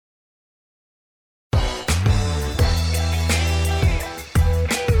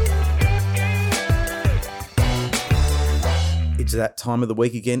It's that time of the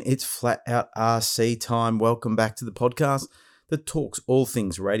week again. It's Flat Out RC time. Welcome back to the podcast that talks all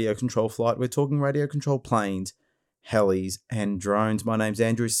things radio control flight. We're talking radio control planes, helis, and drones. My name's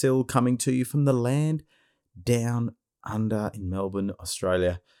Andrew Sill, coming to you from the land down under in Melbourne,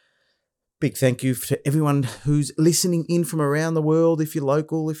 Australia. Big thank you to everyone who's listening in from around the world. If you're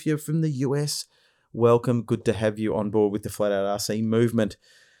local, if you're from the US, welcome. Good to have you on board with the Flat Out RC movement.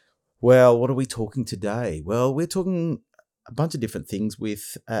 Well, what are we talking today? Well, we're talking a bunch of different things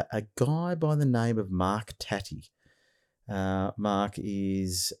with a guy by the name of Mark Tatty. Mark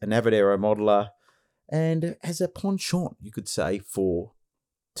is an avid aero modeler and has a penchant, you could say, for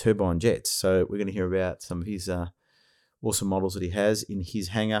turbine jets. So we're going to hear about some of his awesome models that he has in his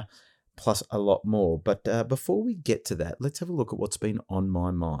hangar, plus a lot more. But before we get to that, let's have a look at what's been on my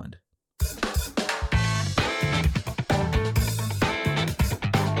mind.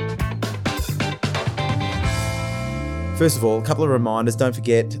 First of all, a couple of reminders. Don't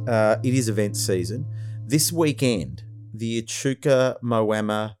forget, it is event season. This weekend, the Echuca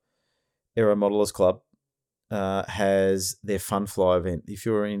Moama Aero Modelers Club has their Fun Fly event. If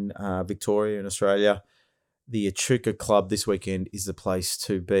you're in Victoria in Australia, the Echuca Club this weekend is the place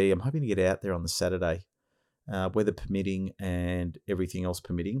to be. I'm hoping to get out there on the Saturday, weather permitting and everything else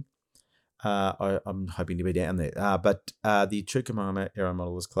permitting. I'm hoping to be down there. But the Echuca Moama Aero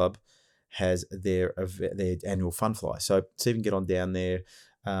Modelers Club has their annual Fun Fly. So see if you can get on down there.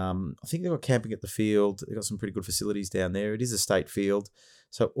 I think they've got camping at the field. They've got some pretty good facilities down there. It is a state field.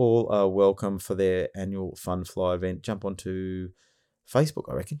 So all are welcome for their annual Fun Fly event. Jump onto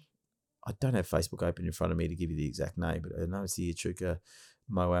Facebook, I reckon. I don't have Facebook open in front of me to give you the exact name, but I know it's the Echuca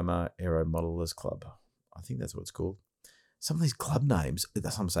Moama Aero Modelers Club. I think that's what it's called. Some of these club names,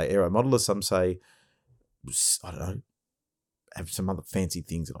 some say Aero Modelers, some say, I don't know, have some other fancy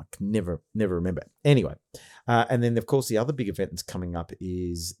things that I can never remember. Anyway, and then, of course, the other big event that's coming up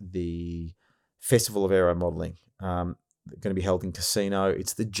is the Festival of Aero Modelling. Going to be held in Casino.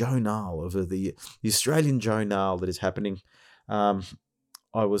 It's the Joe Nall of the Australian Joe Nall that is happening. I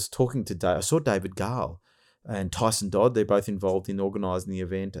was talking to I saw David Gale and Tyson Dodd. They're both involved in organising the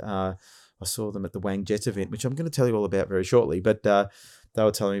event. I saw them at the Wang Jets event, which I'm going to tell you all about very shortly. But they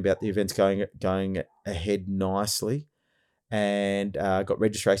were telling me about the events going ahead nicely. And got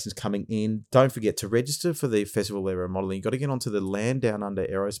registrations coming in. Don't forget to register for the Festival Aero Modelling. You've got to get onto the Land Down Under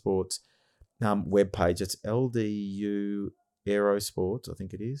Aerosports webpage. It's LDU Aerosports, I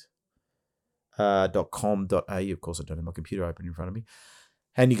think it is, .com.au. Of course, I don't have my computer open in front of me.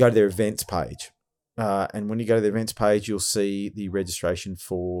 And you go to their events page. And when you go to the events page, you'll see the registration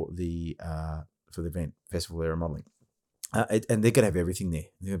for the event, Festival Aero Modelling. And they're going to have everything there.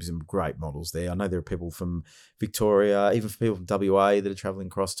 There's going to be some great models there. I know there are people from Victoria, even people from WA that are travelling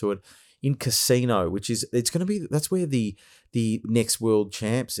across to it. In Casino, that's where the next World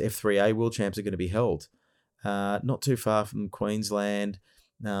Champs, F3A World Champs, are going to be held. Not too far from Queensland.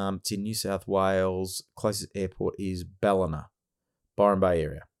 It's in New South Wales. Closest airport is Ballina, Byron Bay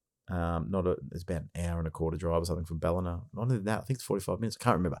area. It's about an hour and a quarter drive or something from Ballina. Not only that, I think it's 45 minutes. I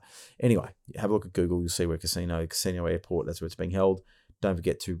can't remember. Anyway, have a look at Google. You'll see where Casino Airport, that's where it's being held. Don't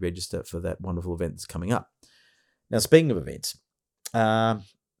forget to register for that wonderful event that's coming up. Now, speaking of events,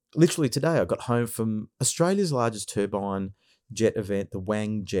 literally today I got home from Australia's largest turbine jet event, the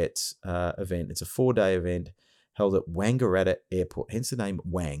Wang Jets event. It's a 4-day event held at Wangaratta Airport, hence the name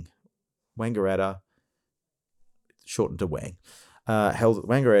Wang. Wangaratta, shortened to Wang. Held at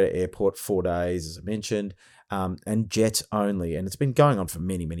Wangaratta Airport 4 days, as I mentioned, and jets only. And it's been going on for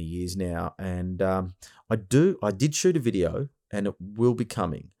many, many years now. And I did shoot a video, and it will be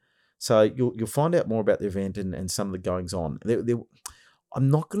coming. So you'll find out more about the event and some of the goings on. I'm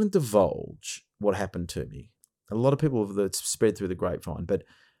not going to divulge what happened to me. A lot of people have it's spread through the grapevine, but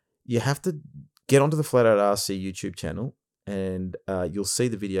you have to get onto the Flat Out RC YouTube channel, and you'll see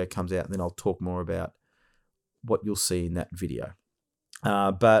the video comes out, and then I'll talk more about what you'll see in that video.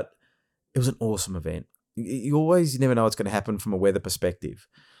 But it was an awesome event. You never know what's going to happen from a weather perspective.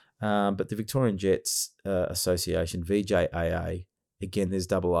 But the Victorian Jets Association, VJAA, again, there's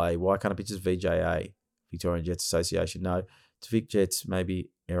double A. Why can't it be just VJA, Victorian Jets Association? No, it's Vic Jets, maybe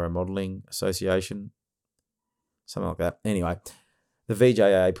Aero Modelling Association, something like that. Anyway, the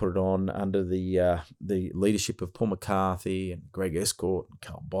VJAA put it on under the leadership of Paul McCarthy and Greg Escort and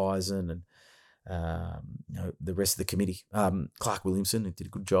Carl Bison and the rest of the committee. Clark Williamson, who did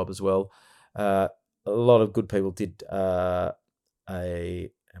a good job as well. A lot of good people did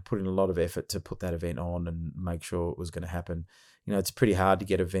put in a lot of effort to put that event on and make sure it was going to happen. It's pretty hard to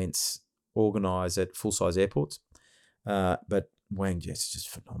get events organised at full-size airports, but Wang Jets is just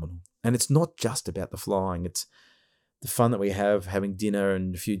phenomenal. And it's not just about the flying. It's the fun that we have having dinner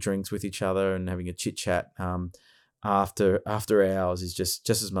and a few drinks with each other and having a chit chat after hours is just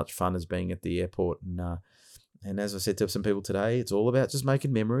as much fun as being at the airport. And as I said to some people today, it's all about just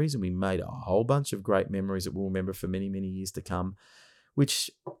making memories, and we made a whole bunch of great memories that we'll remember for many, many years to come, which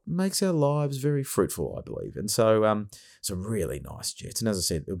makes our lives very fruitful, I believe. And so some really nice jets. And as I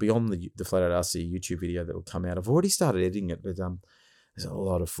said, it'll be on the Flat Out RC YouTube video that will come out. I've already started editing it, but there's a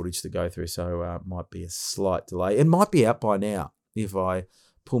lot of footage to go through, so it might be a slight delay. It might be out by now if I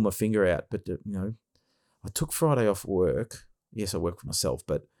pull my finger out, but I took Friday off work. Yes, I work for myself,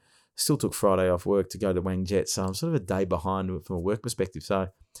 but still took Friday off work to go to Wang Jet, so I'm sort of a day behind from a work perspective. So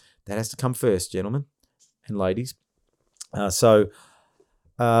that has to come first, gentlemen and ladies. But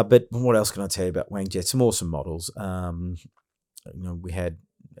what else can I tell you about Wang Jet? Some awesome models. We had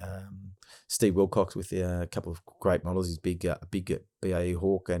Steve Wilcox with a couple of great models. His big BAE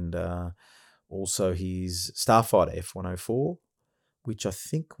Hawk, and also his Starfighter F104, which I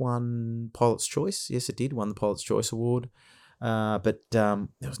think won Pilot's Choice. Yes, it did. Won the Pilot's Choice Award. But there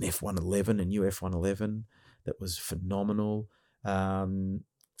was an F111, a new F111 that was phenomenal.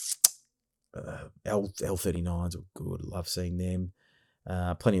 L39s were good. Love seeing them.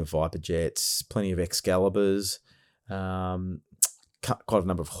 Plenty of Viper jets, plenty of Excaliburs, quite a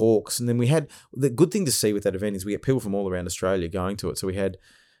number of Hawks. And then we had, the good thing to see with that event is we get people from all around Australia going to it. So we had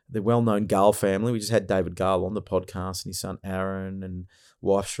the well-known Gale family. We just had David Gale on the podcast, and his son Aaron and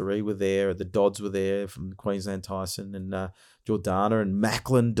wife Cherie were there. The Dodds were there from Queensland Tyson, and Jordana, and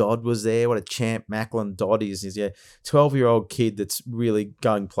Macklin Dodd was there. What a champ Macklin Dodd is. He's a 12-year-old kid that's really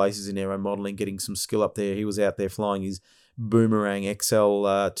going places in aero modelling, getting some skill up there. He was out there flying his Boomerang XL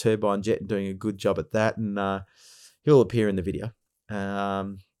turbine jet and doing a good job at that, and he'll appear in the video.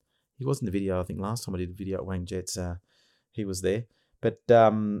 He was in the video, I think, last time I did a video at Wang Jets. He was there. But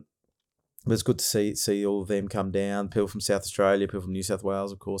it was good to see all of them come down. People from South Australia, people from New South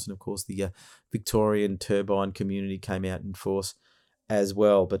Wales, of course, and of course the Victorian turbine community came out in force as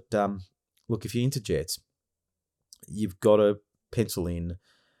well. But look, if you're into jets, you've got to pencil in.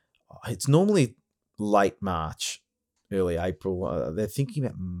 It's normally late March, early April. They're thinking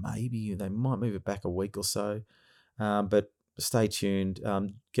about maybe they might move it back a week or so. But stay tuned.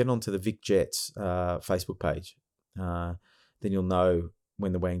 Get onto the Vic Jets Facebook page. Then you'll know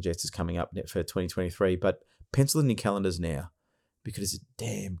when the Wang Jets is coming up for 2023. But pencil in your calendars now, because it's a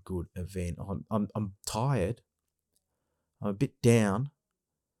damn good event. I'm tired. I'm a bit down.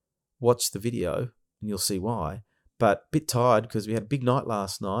 Watch the video and you'll see why. But a bit tired because we had a big night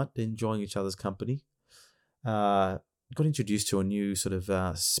last night, enjoying each other's company. Got introduced to a new sort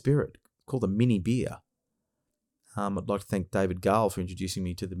of spirit called a mini beer. I'd like to thank David Gale for introducing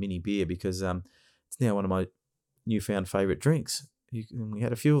me to the mini beer, because it's now one of my newfound favourite drinks. We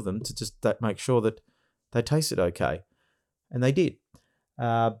had a few of them to just make sure that they tasted okay, and they did.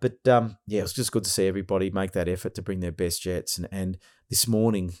 But it was just good to see everybody make that effort to bring their best jets. And this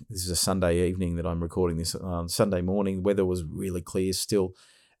morning, this is a Sunday evening that I'm recording this. Sunday morning, the weather was really clear still,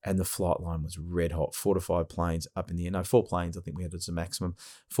 and the flight line was red hot. 4 to 5 planes up in the air. No, 4 planes. I think we had as a maximum.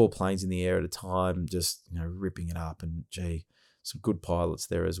 4 planes in the air at a time, just ripping it up. And gee, some good pilots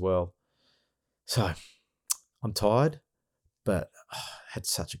there as well. So I'm tired, but had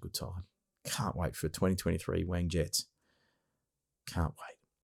such a good time. Can't wait for 2023 Wang Jets. Can't wait.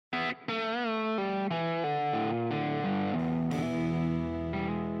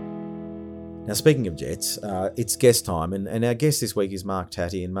 Now, speaking of jets, it's guest time, and our guest this week is Mark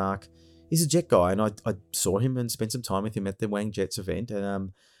Tatty, and Mark is a jet guy, and I saw him and spent some time with him at the Wang Jets event,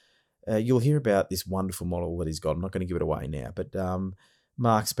 and you'll hear about this wonderful model that he's got. I'm not going to give it away now, but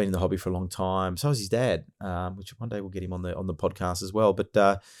Mark's been in the hobby for a long time. So is his dad, which one day we'll get him on the podcast as well.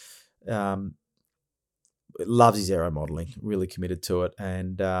 But loves his aero modelling, really committed to it,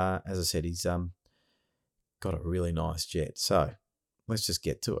 and as I said, he's got a really nice jet. So let's just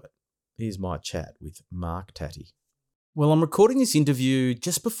get to it. Here's my chat with Mark Tatty. Well, I'm recording this interview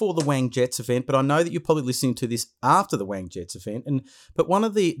just before the Wang Jets event, but I know that you're probably listening to this after the Wang Jets event. But one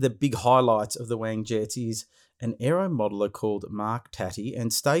of the big highlights of the Wang Jets is an aero modeler called Mark Tatty,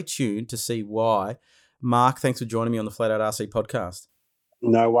 and stay tuned to see why. Mark, thanks for joining me on the Flat Out RC podcast.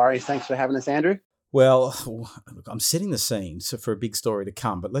 No worries. Thanks for having us, Andrew. Well, look, I'm setting the scene for a big story to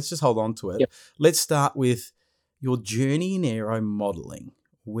come, but let's just hold on to it. Yep. Let's start with your journey in aero modeling.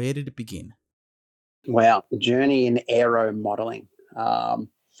 Where did it begin? Wow, journey in aero modeling. Well,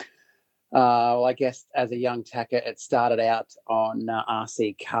 I guess as a young tacker, it started out on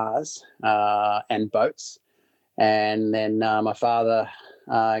RC cars and boats. And then my father,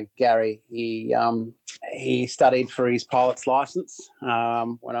 Gary, he studied for his pilot's license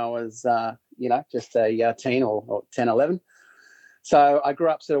when I was just a teen or 10, 11. So I grew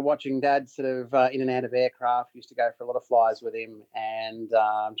up sort of watching Dad sort of in and out of aircraft, used to go for a lot of flies with him, and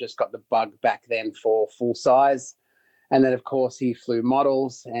just got the bug back then for full size. And then, of course, he flew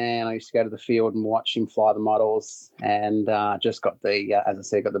models, and I used to go to the field and watch him fly the models, and just got as I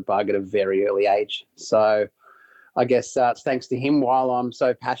said, got the bug at a very early age. So I guess it's thanks to him while I'm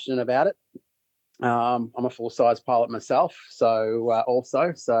so passionate about it. I'm a full-size pilot myself, so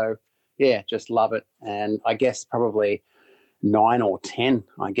yeah, just love it. And I guess probably 9 or 10,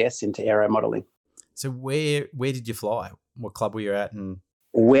 I guess, into aero modelling. So where did you fly? What club were you at? And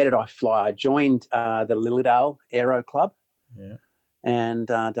where did I fly? I joined the Lilydale Aero Club, and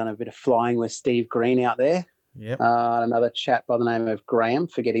done a bit of flying with Steve Green out there. Yep. Another chap by the name of Graham,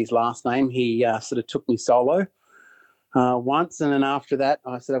 forget his last name. He sort of took me solo once, and then after that,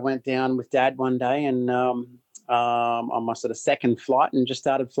 I sort of went down with Dad one day, and on my sort of second flight, and just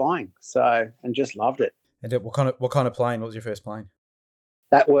started flying. So, and just loved it. And what kind of plane? What was your first plane?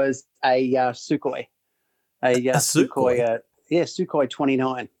 That was a Sukhoi. A Sukhoi? Sukhoi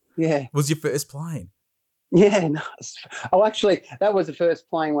 29. Yeah. Was your first plane? Yeah. Nice. Oh, actually, that was the first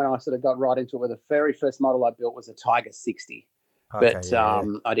plane when I sort of got right into it. The very first model I built was a Tiger 60. Okay, but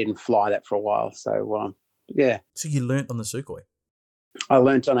I didn't fly that for a while. So, yeah. So you learnt on the Sukhoi? I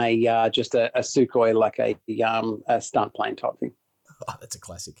learnt on just a Sukhoi, like a stunt plane type thing. Oh, that's a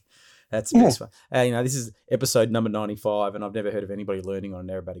classic. That's the best one. This is episode number 95, and I've never heard of anybody learning on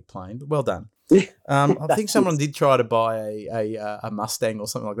an aerobatic plane, but well done. I think someone did try to buy a Mustang or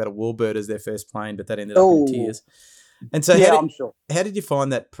something like that, a Warbird as their first plane, but that ended up in tears. And so I'm sure. How did you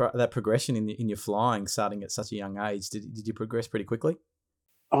find that progression in your flying starting at such a young age? Did you progress pretty quickly?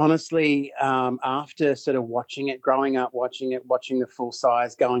 Honestly, after sort of watching it, growing up, watching the full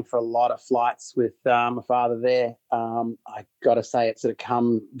size, going for a lot of flights with my father there, I got to say it sort of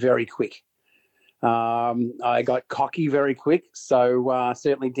come very quick. I got cocky very quick, so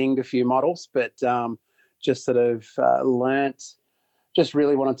certainly dinged a few models, but just sort of learnt, just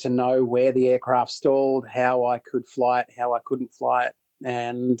really wanted to know where the aircraft stalled, how I could fly it, how I couldn't fly it,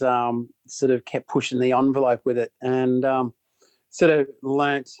 and sort of kept pushing the envelope with it, and sort of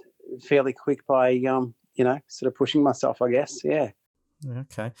learnt fairly quick by, sort of pushing myself, I guess. Yeah.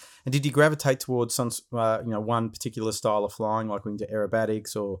 Okay. And did you gravitate towards some, one particular style of flying, like into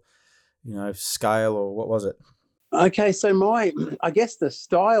aerobatics or, scale, or what was it? Okay. So I guess the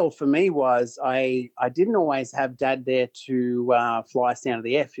style for me was I didn't always have Dad there to fly us down to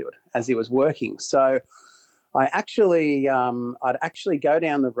the airfield as he was working. So I'd actually go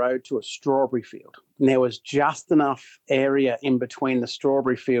down the road to a strawberry field, and there was just enough area in between the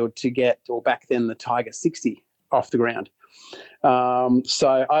strawberry field to get, or back then, the Tiger 60 off the ground.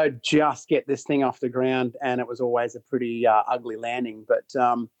 So I'd just get this thing off the ground, and it was always a pretty ugly landing. But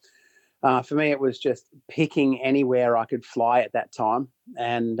for me, it was just picking anywhere I could fly at that time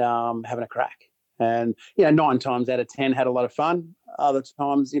and having a crack. And 9 times out of 10 had a lot of fun. Other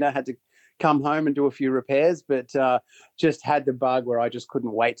times, had to come home and do a few repairs, but just had the bug where I just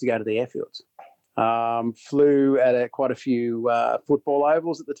couldn't wait to go to the airfields. Flew at quite a few football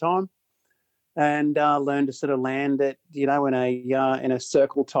ovals at the time, and learned to sort of land it, in a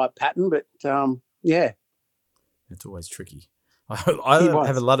circle type pattern. But yeah, it's always tricky. I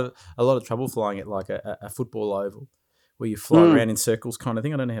have a lot of trouble flying it like a football oval, where you fly around in circles kind of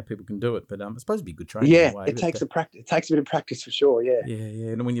thing. I don't know how people can do it, but it's supposed to be good training. Yeah, anyway, it takes a bit of practice for sure. Yeah.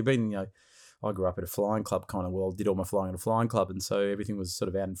 Yeah. And when you've been, I grew up at a flying club kind of. Well, did all my flying at a flying club, and so everything was sort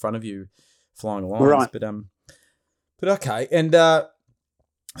of out in front of you, flying along. Right. But okay. And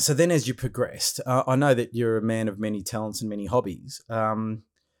so then, as you progressed, I know that you're a man of many talents and many hobbies.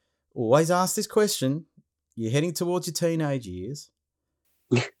 Always ask this question: you're heading towards your teenage years.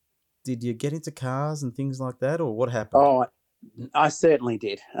 Did you get into cars and things like that, or what happened? Oh, I certainly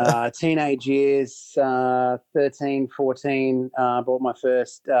did. Teenage years, 13, 14, bought my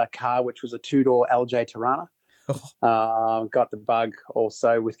first car, which was a 2-door LJ Tirana. Got the bug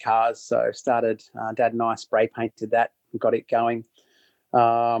also with cars. So started, Dad and I spray painted that and got it going.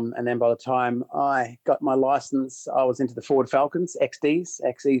 And then by the time I got my license, I was into the Ford Falcons,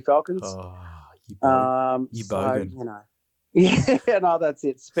 XE Falcons. Oh, you bogan. So, yeah, no, that's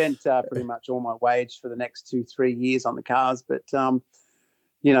it. Spent pretty much all my wage for the next 2-3 years on the cars, but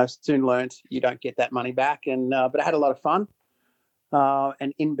soon learnt you don't get that money back. And but I had a lot of fun,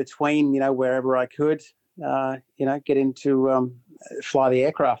 and in between, wherever I could, get into fly the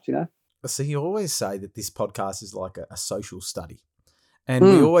aircraft. So you always say that this podcast is like a social study, and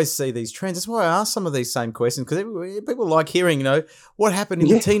we always see these trends. That's why I ask some of these same questions, because people like hearing, what happened in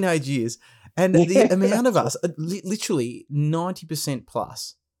the teenage years. And the amount of us, literally 90%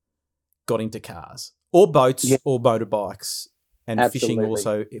 plus, got into cars or boats Yeah. or motorbikes. And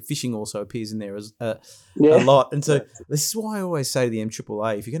Absolutely. fishing also appears in there as a Yeah. lot. And so Yeah. this is why I always say to the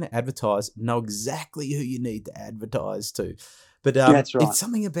MAAA, if you're going to advertise, know exactly who you need to advertise to. But That's right. it's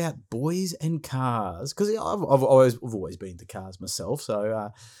something about boys and cars, because I've always been into cars myself.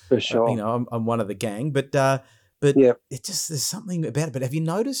 So For sure. I'm one of the gang. But Yeah. it just, there's something about it. But have you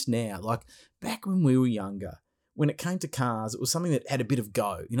noticed now, like back when we were younger, when it came to cars, it was something that had a bit of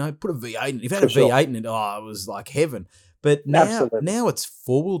go. Put a V8 in it. If it had For a sure. V8 in it, it was like heaven. But Absolutely. now it's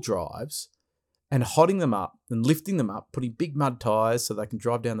four-wheel drives and hotting them up and lifting them up, putting big mud tyres so they can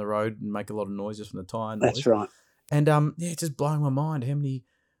drive down the road and make a lot of noise just from the tyre noise. That's right. And it's just blowing my mind how many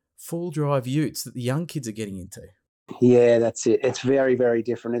full drive utes that the young kids are getting into. Yeah, that's it. It's very, very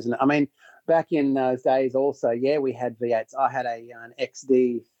different, isn't it? I mean, back in those days also, we had V8s. I had an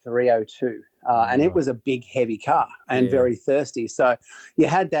XD 302, and it was a big, heavy car and very thirsty. So you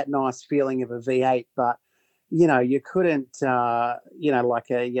had that nice feeling of a V8, but you couldn't,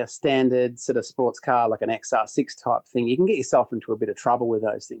 like a standard sort of sports car, like an XR6 type thing. You can get yourself into a bit of trouble with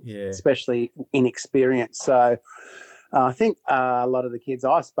those things, especially inexperienced. So I think a lot of the kids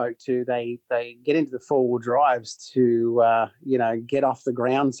I spoke to, they get into the four-wheel drives to, get off the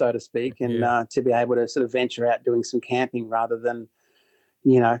ground, so to speak, and to be able to sort of venture out doing some camping rather than,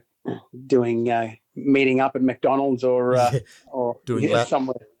 doing meeting up at McDonald's or doing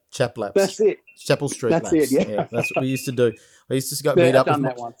somewhere. Chap laps. That's it. Chapel Street That's laps. it, yeah. That's what we used to do. I used to go meet up I've with done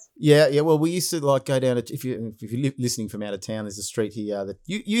that once. Yeah. Well, we used to like go down to, if you're listening from out of town, there's a street here that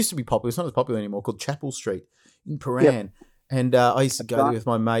used to be popular. It's not as popular anymore, called Chapel Street in Paran. Yep. And I used to go there with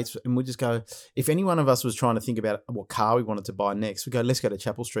my mates, and we'd just go, if any one of us was trying to think about what car we wanted to buy next, we'd go, let's go to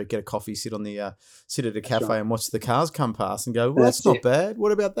Chapel Street, get a coffee, sit at a cafe and watch the cars come past and go, well, that's not bad.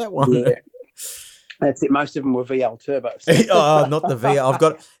 What about that one? Yeah. That's it. Most of them were VL turbos. Not the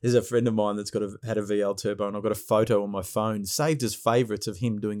VL. There's a friend of mine that's had a VL turbo, and I've got a photo on my phone saved as favourites of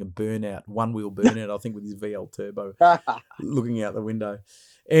him doing a one wheel burnout, I think, with his VL turbo, looking out the window.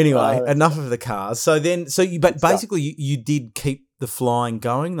 Anyway, enough of the cars. Basically you did keep the flying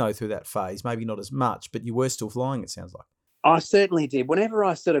going though through that phase. Maybe not as much, but you were still flying, it sounds like. I certainly did. Whenever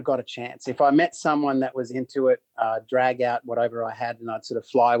I sort of got a chance, if I met someone that was into it, drag out whatever I had and I'd sort of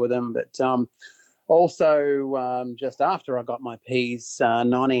fly with them. But also, just after I got my Ps,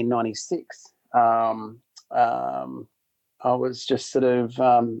 1996, I was just sort of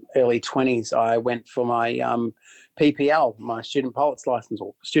early 20s. I went for my PPL, my student pilot's license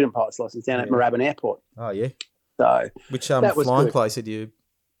down at Moorabbin Airport. Oh, yeah. So which flying place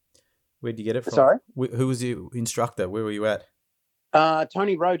where'd you get it from? Sorry? Who was your instructor? Where were you at?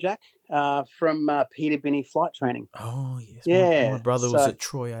 Tony Rojak from Peter Binney Flight Training. Oh, yes. Yeah. My brother was at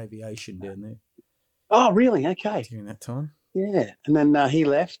Troy Aviation down there. Oh, really? Okay. During that time. Yeah. And then he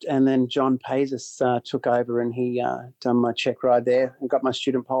left, and then John Pazis took over, and he done my check ride there and got my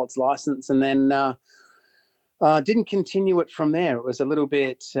student pilot's license, and then didn't continue it from there. It was a little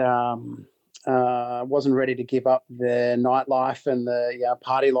bit wasn't ready to give up the nightlife and the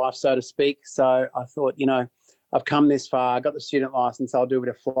party life, so to speak. So I thought, I've come this far, I got the student license, I'll do a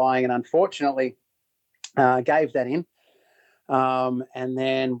bit of flying, and unfortunately gave that in. And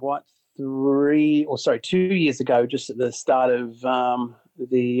then 2 years ago, just at the start of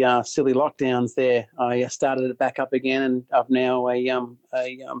the silly lockdowns there, I started it back up again, and I'm now a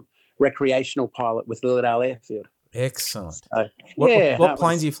recreational pilot with Lilydale Airfield. Excellent. So, what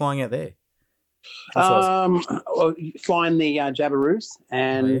planes are you flying out there? Flying the Jabiroos,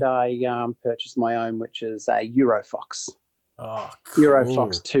 and I purchased my own, which is a Eurofox. Oh, cool.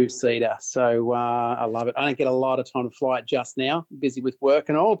 Eurofox 2-seater. So I love it. I don't get a lot of time to fly it just now, busy with work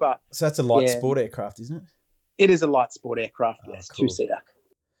and all, but so that's a light sport aircraft, isn't it? It is a light sport aircraft, yes, cool. 2-seater.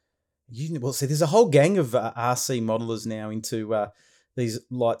 Well, see, there's a whole gang of RC modelers now into these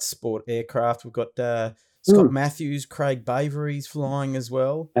light sport aircraft. We've got Scott Matthews, Craig Bavery's flying as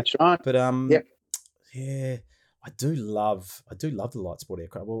well. That's right. But yeah, I do love the light sport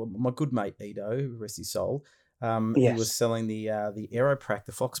aircraft. Well, my good mate Edo, rest his soul, he was selling the Aeroprac,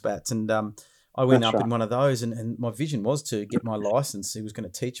 the Foxbats, and I went up in one of those, and my vision was to get my license. He was going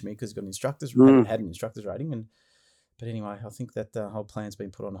to teach me because he got an instructor's had an instructor's rating, but anyway, I think that whole plan's been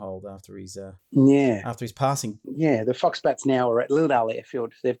put on hold after his passing. Yeah, the Foxbats now are at Lilydale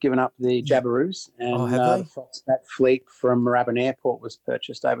Airfield. They've given up the Jabiroos, and the Foxbat fleet from Moorabbin Airport was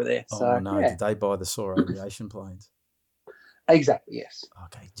purchased over there. Oh, no, did they buy the Soar Aviation planes? Exactly, yes.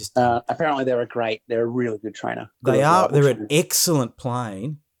 Okay, apparently they're a really good trainer. They're an excellent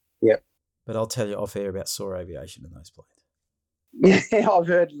plane. Yep. But I'll tell you off air about Soar Aviation and those planes. Yeah, I've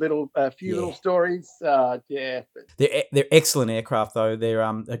heard a few little Yeah. stories. Yeah, but They're excellent aircraft though. They're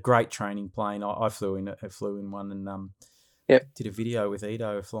a great training plane. I flew in one and yep, did a video with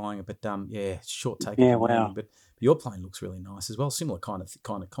Edo flying it. But yeah, short takeoff yeah, and landing. wow, But your plane looks really nice as well. Similar kind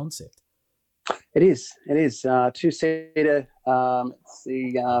of concept. it is. It is 2-seater. It's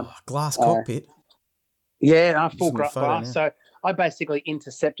the Oh, glass uh, cockpit. yeah, Just full looking at the photo glass. now. So I basically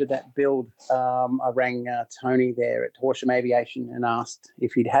intercepted that build. I rang Tony there at Horsham Aviation and asked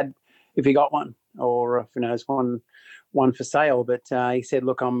if he got one, or if he knows one for sale. But he said,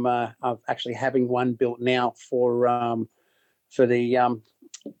 "Look, I'm actually having one built now for the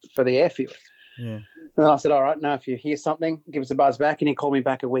for the airfield." Yeah. And I said, "All right, now if you hear something, give us a buzz back." And he called me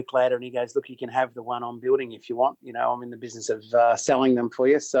back a week later and he goes, "Look, you can have the one I'm building if you want. I'm in the business of selling them for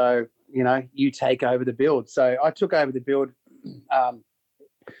you. So, you take over the build." So I took over the build at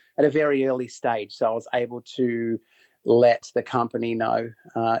a very early stage. So I was able to let the company know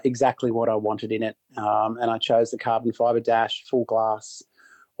exactly what I wanted in it. And I chose the carbon fiber dash, full glass,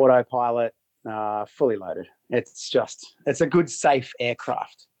 autopilot, fully loaded. It's a good, safe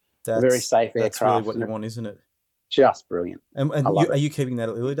aircraft. A very safe That's really aircraft. what you want, isn't it? Just brilliant. And I love are it. you keeping that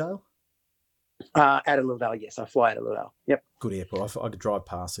at Lilydale? At Liddell, yes. I fly at Liddell. Yep. Good airport. I could drive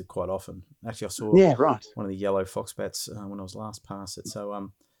past it quite often. Actually, I saw Yeah, right. one of the yellow Foxbats when I was last past it. So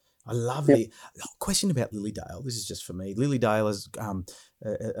I love Yep. the question about Lilydale. This is just for me. Lilydale is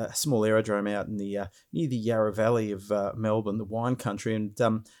a small aerodrome out in the near the Yarra Valley of Melbourne, the wine country, and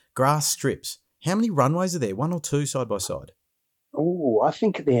grass strips. How many runways are there? One or two side by side? Oh, I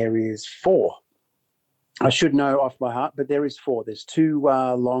think there is 4. I should know off by heart, but there is 4. There's 2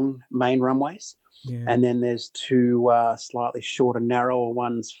 long main runways, Yeah. and then there's 2 slightly shorter, narrower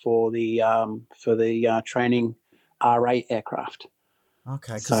ones for the training R8 aircraft.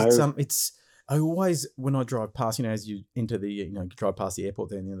 Okay, So because it's I always when I drive past, as you enter the drive past the airport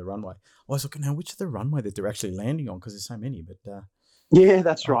there near the runway, I always look at now which of the runway that they're actually landing on because there's so many. But yeah,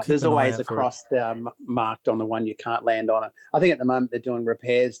 that's I'll right. keep There's an eye always out a for it. cross marked on the one you can't land on it. I think at the moment they're doing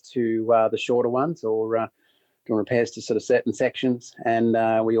repairs to the shorter ones, or doing repairs to sort of certain sections, and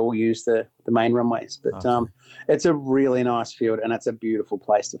we all use the main runways. But Okay. it's a really nice field, and it's a beautiful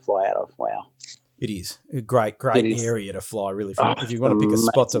place to fly out of. Wow. It is a great It is. area to fly. Really, Oh, if you want to pick a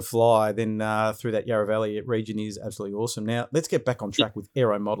spot to amazing. fly, then through that Yarra Valley region is absolutely awesome. Now let's get back on track with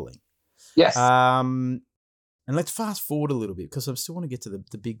aero modelling. Yes. And let's fast forward a little bit because I still want to get to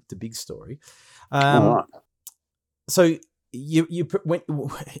the big story. All right. So you're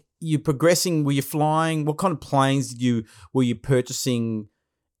progressing. Were you flying? What kind of planes were you purchasing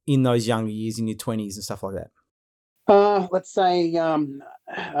in those younger years, in your 20s and stuff like that? Let's say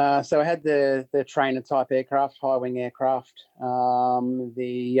so I had the trainer type aircraft, high wing aircraft.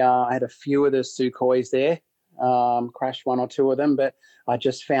 I had a few of the Sukhois there. Crashed 1 or 2 of them, but I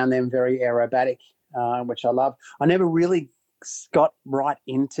just found them very aerobatic, which I love. I never really got right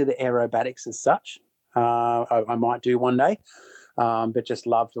into the aerobatics as such. I might do one day, but just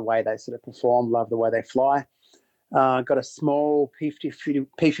love the way they sort of perform, love the way they fly. Got a small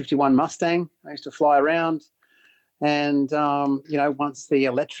P51 Mustang I used to fly around. And, once the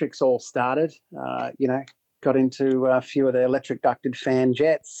electrics all started, got into a few of the electric ducted fan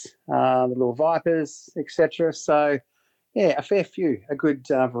jets, the little Vipers, etc. So, yeah, a fair few, a good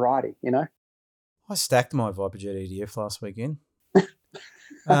variety, I stacked my Viperjet EDF last weekend.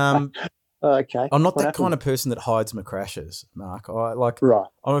 Okay. I'm not What that happened? kind of person that hides my crashes, Mark. Right.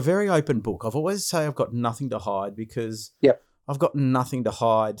 I'm a very open book. I've always say I've got nothing to hide because Yep. I've got nothing to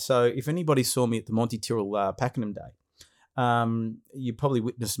hide. So if anybody saw me at the Monty Tyrrell Pakenham Day, you probably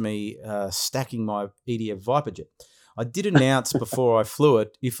witnessed me stacking my EDF Viperjet. I did announce before I flew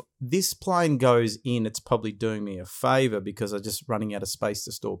it, if this plane goes in, it's probably doing me a favour because I'm just running out of space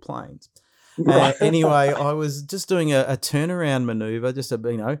to store planes. Right. Anyway, I was just doing a turnaround manoeuvre, just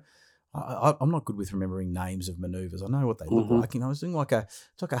I'm not good with remembering names of maneuvers. I know what they look like. I was doing like a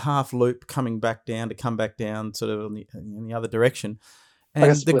half loop coming back down to come back down sort of in the other direction. And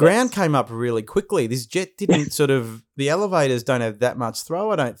Like the ground came up really quickly. This jet didn't the elevators don't have that much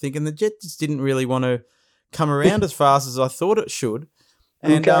throw, I don't think. And the jet just didn't really want to come around as fast as I thought it should.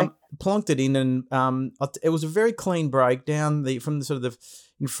 And plonked it in, and it was a very clean break down from the sort of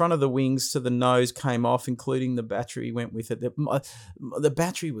in front of the wings to the nose came off, including the battery went with it. The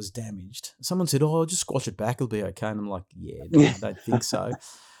battery was damaged. Someone said, "Oh, just squash it back, it'll be okay." And I'm like, "Yeah, no, I don't think so."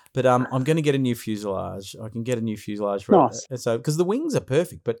 But I'm going to get a new fuselage. I can get a new fuselage for Nice. it. So because the wings are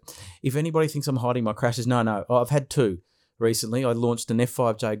perfect. But if anybody thinks I'm hiding my crashes, no. I've had 2 recently. I launched an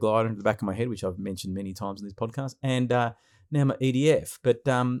F5J glider into the back of my head, which I've mentioned many times in this podcast, and now my EDF, but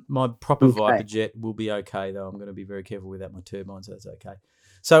my proper Okay. Viper jet will be okay though. I'm going to be very careful without my turbine, so that's okay.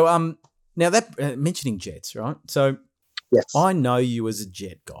 So now that mentioning jets, right? So Yes. I know you as a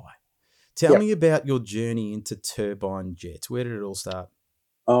jet guy. Tell Yep. me about your journey into turbine jets. Where did it all start?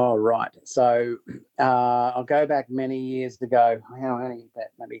 Oh, right. So I'll go back many years ago. How many?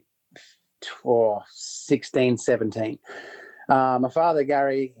 Maybe 16, 17. My father,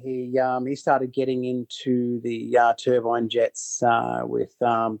 Gary, he started getting into the turbine jets with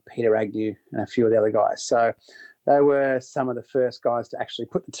Peter Agnew and a few of the other guys. So they were some of the first guys to actually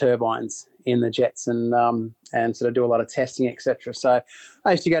put the turbines in the jets and sort of do a lot of testing, etc. So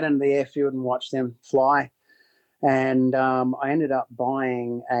I used to go down to the airfield and watch them fly. And I ended up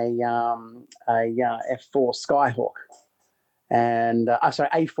buying a F4 Skyhawk, and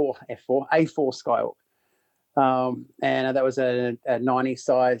A4 Skyhawk, and that was a 90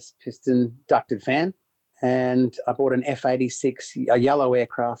 size piston ducted fan. And I bought an F86, a yellow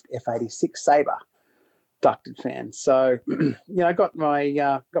aircraft F86 Sabre ducted fan. So I got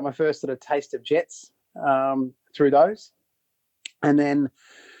my first sort of taste of jets through those, and then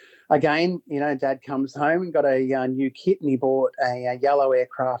again, Dad comes home and got a new kit, and he bought a yellow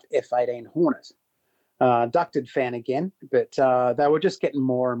aircraft F-18 Hornet, ducted fan again, but they were just getting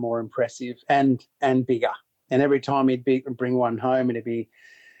more and more impressive and bigger. And every time he'd bring one home, it'd be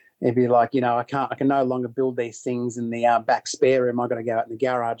like, I can no longer build these things in the back spare room. I got to go out in the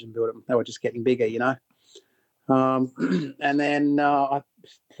garage and build them. They were just getting bigger, and then I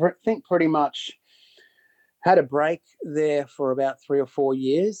think pretty much had a break there for about 3 or 4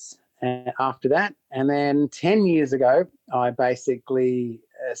 years after that. And then 10 years ago, I basically,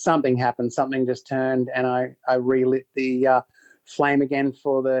 something happened, something just turned, and I relit the flame again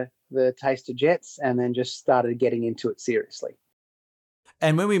for the taste of jets, and then just started getting into it seriously.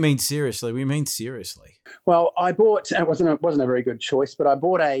 And when we mean seriously, we mean seriously. Well, I bought, it wasn't a very good choice, but I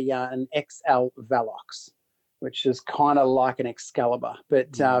bought an XL Velox, which is kind of like an Excalibur,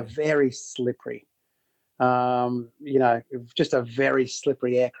 but very slippery. Just a very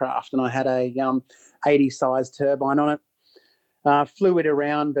slippery aircraft, and I had a 80 size turbine on it. Flew it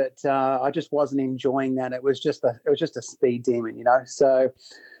around, but I just wasn't enjoying that. It was just a speed demon, So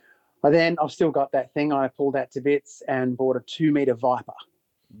I've still got that thing. I pulled that to bits and bought a 2-meter Viper,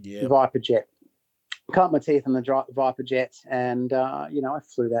 Viper jet. Cut my teeth on the Viper jet, and I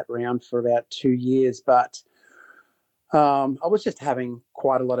flew that around for about 2 years, but I was just having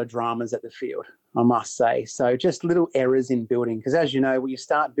quite a lot of dramas at the field, I must say. So just little errors in building, because as you know, when you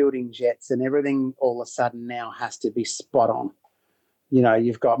start building jets and everything all of a sudden now has to be spot on.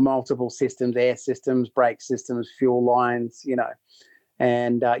 You've got multiple systems, air systems, brake systems, fuel lines,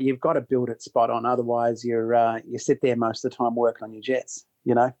 and you've got to build it spot on. Otherwise, you sit there most of the time working on your jets,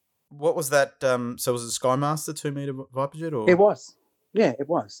 What was that? So was it Skymaster 2-meter Viper jet? Or? It was. Yeah, it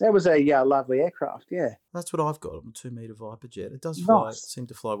was. That was a lovely aircraft, yeah. That's what I've got, a 2-meter Viper jet. It does fly, Nice. seem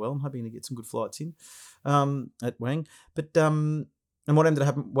to fly well. I'm hoping to get some good flights in at Wang. But and what ended up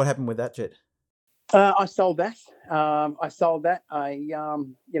happening? What happened with that jet? I sold that. I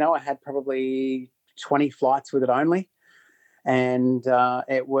had probably 20 flights with it only, and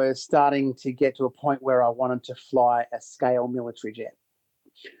it was starting to get to a point where I wanted to fly a scale military jet.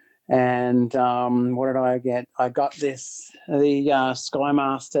 And what did I get? I got the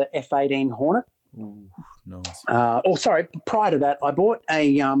Skymaster F-18 Hornet. Ooh, nice. Prior to that, I bought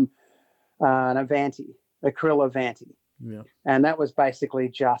an Avanti, a Carrillo Avanti. Yeah. And that was basically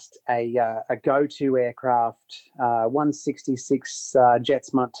just a go-to aircraft, 166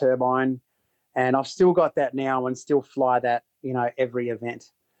 JetSmart turbine. And I've still got that now and still fly that, every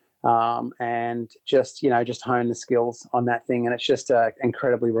event. And just hone the skills on that thing. And it's just an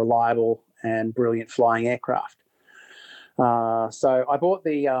incredibly reliable and brilliant flying aircraft. So I bought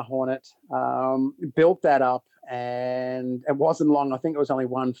the Hornet, built that up, and it wasn't long. I think it was only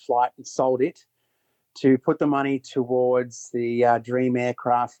one flight, and sold it to put the money towards the dream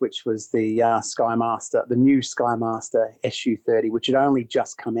aircraft, which was the Skymaster, the new Skymaster Su-30, which had only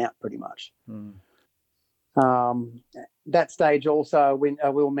just come out pretty much. That stage also, I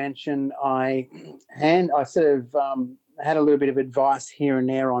will mention, I sort of had a little bit of advice here and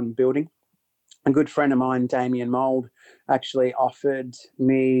there on building. A good friend of mine, Damien Mould, actually offered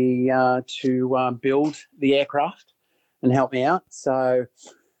me to build the aircraft and help me out. So,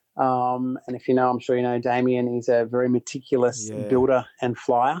 and if you know, I'm sure you know Damien, he's a very meticulous builder and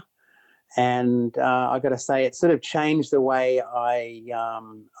flyer. And I got to say, it sort of changed the way I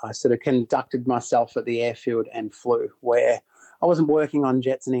sort of conducted myself at the airfield and flew, where I wasn't working on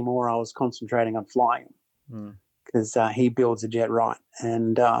jets anymore. I was concentrating on flying because he builds a jet right.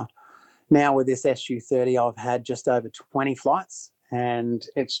 And now with this SU-30, I've had just over 20 flights, and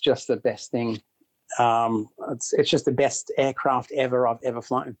it's just the best thing. It's just the best aircraft I've ever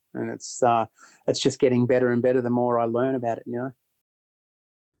flown, and it's just getting better and better the more I learn about it.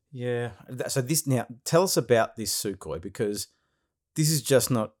 Yeah. So now tell us about this Sukhoi, because this is just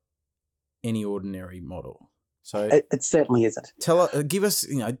not any ordinary model. So it certainly isn't. Give us,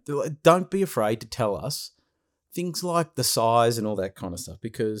 don't be afraid to tell us things like the size and all that kind of stuff,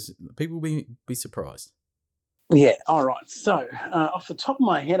 because people will be surprised. Yeah. All right. So off the top of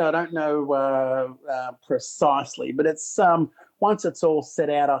my head, I don't know precisely, but it's once it's all set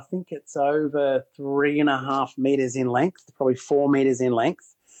out, I think it's over 3.5 meters in length, probably 4 meters in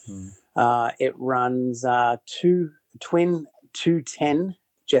length. It runs two twin 210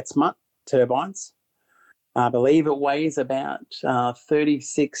 JetSmart turbines. I believe it weighs about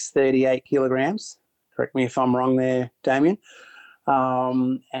 38 kilograms. Correct me if I'm wrong there, Damien.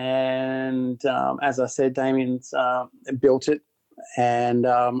 As I said, Damien's built it, and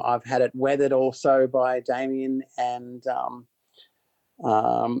I've had it weathered also by Damien and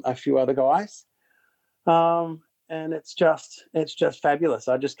a few other guys. And it's just fabulous.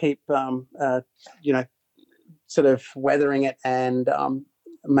 I just keep sort of weathering it and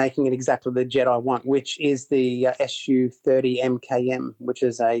making it exactly the jet I want, which is the SU-30 MKM, which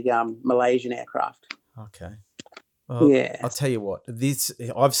is a Malaysian aircraft. Okay. Well, yeah. I'll tell you what,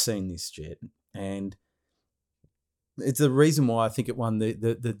 I've seen this jet, and it's the reason why I think it won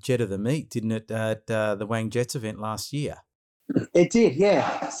the jet of the meet, didn't it, at the Wang Jets event last year? It did,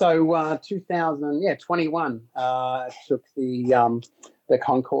 yeah. So 2021 took the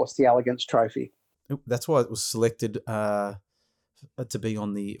Concourse, the Elegance Trophy. That's why it was selected to be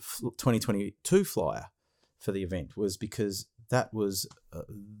on the 2022 flyer for the event, was because that was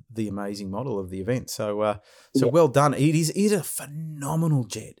the amazing model of the event. So well done. It is a phenomenal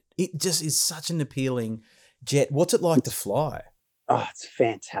jet. It just is such an appealing jet. What's it like to fly? Oh, it's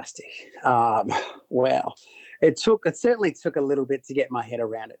fantastic. Well, it certainly took a little bit to get my head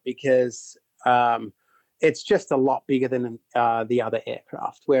around it, because it's just a lot bigger than the other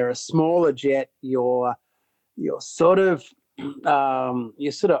aircraft. Where a smaller jet, you're sort of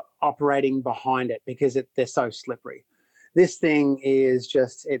operating behind it because they're so slippery. This thing is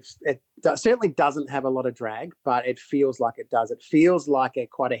just, it certainly doesn't have a lot of drag, but it feels like it does. It feels like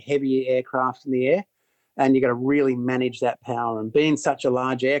quite a heavy aircraft in the air, and you got to really manage that power. And being such a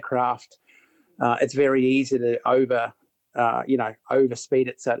large aircraft, it's very easy to overspeed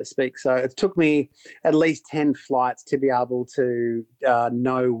it, so to speak. So it took me at least 10 flights to be able to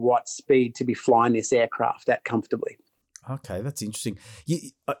know what speed to be flying this aircraft at comfortably. Okay, that's interesting.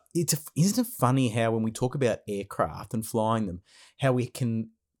 Isn't it funny how when we talk about aircraft and flying them, how we can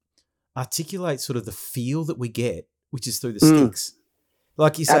articulate sort of the feel that we get, which is through the sticks.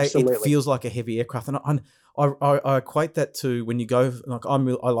 Like you say, Absolutely. It feels like a heavy aircraft, and I equate that to when you go. Like I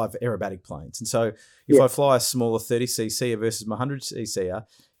love aerobatic planes, and so if I fly a smaller 30cc versus my 100cc,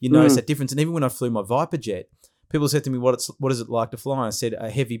 you notice that difference. And even when I flew my Viper jet, people said to me, "What is it like to fly?" And I said, "A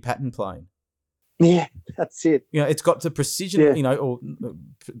heavy Patton plane." Yeah, that's it. It's got the precision. Or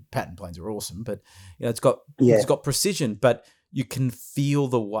Patton planes are awesome, but it's got precision, but you can feel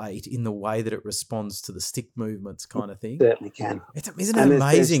the weight in the way that it responds to the stick movements, kind of thing. Certainly can. Isn't it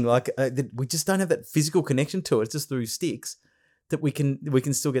amazing? We just don't have that physical connection to it. It's just through sticks that we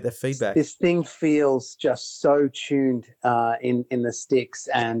can still get that feedback. This thing feels just so tuned in the sticks,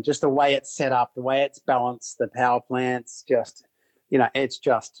 and just the way it's set up, the way it's balanced, the power plants, just. It's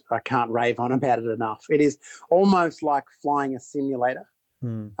just, I can't rave on about it enough. It is almost like flying a simulator,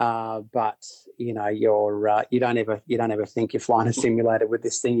 but you don't ever think you're flying a simulator with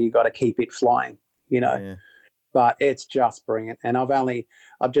this thing. You got to keep it flying, But it's just brilliant. And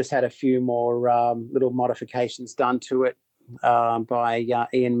I've just had a few more little modifications done to it by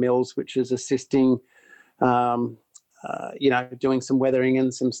Ian Mills, which is assisting, doing some weathering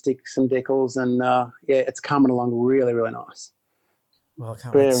and some decals, and it's coming along really, really nice. Well, I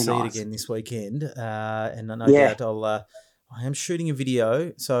can't wait to see it again this weekend, and no doubt I am shooting a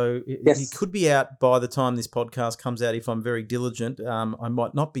video, so it could be out by the time this podcast comes out if I'm very diligent. I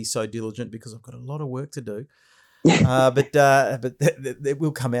might not be so diligent because I've got a lot of work to do, but it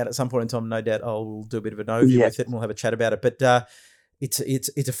will come out at some point in time. No doubt I'll do a bit of an overview with it, and we'll have a chat about it. But it's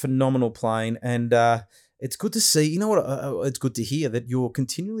a phenomenal plane, and it's good to see. You know what? It's good to hear that you're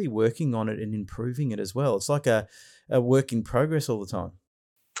continually working on it and improving it as well. It's like a work in progress all the time.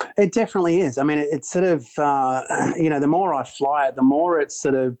 It definitely is. I mean, it's sort of, the more I fly it, the more it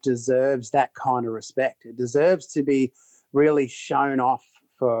sort of deserves that kind of respect. It deserves to be really shown off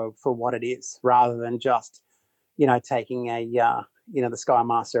for what it is, rather than just, taking a the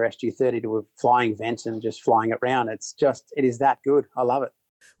Skymaster SG30 to a flying vent and just flying it around. It is that good. I love it.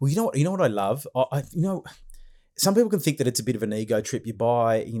 Well, you know what I love? Some people can think that it's a bit of an ego trip. You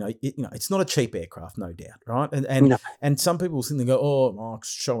buy, it's not a cheap aircraft, no doubt, right? No. And some people think they go, oh,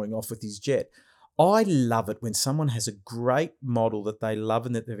 Mark's showing off with his jet. I love it when someone has a great model that they love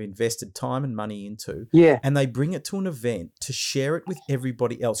and that they've invested time and money into, and they bring it to an event to share it with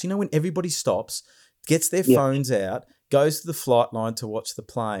everybody else. When everybody stops, gets their phones out, goes to the flight line to watch the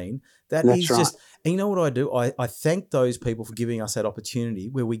plane. That's right. Just, and you know what I do? I thank those people for giving us that opportunity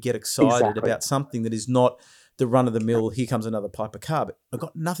where we get excited about something that is not the run-of-the-mill, here comes another Piper Cub. I've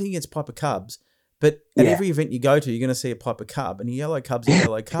got nothing against Piper Cubs, but at every event you go to, you're going to see a Piper Cub, and a yellow Cub's a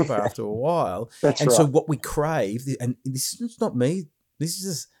yellow Cub after a while. So what we crave, and this is not me, this is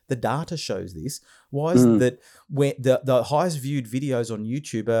just the data shows this, why is that where the highest viewed videos on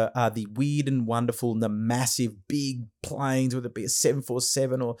YouTube are the weird and wonderful and the massive big planes, whether it be a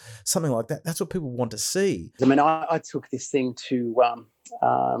 747 or something like that. That's what people want to see. I mean, I took this thing to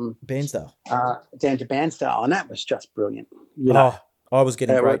Bairnsdale. Down to Bairnsdale, and that was just brilliant. I was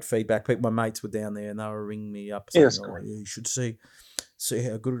getting great feedback. My mates were down there and they were ringing me up saying, you should see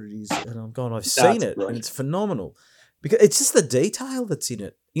how good it is. And I'm going, I've seen it, and it's phenomenal. Because it's just the detail that's in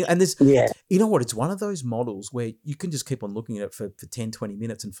it. And there's, you know what, it's one of those models where you can just keep on looking at it for 10, 20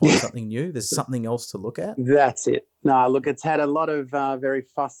 minutes and find something new. There's something else to look at. That's it. No, look, it's had a lot of very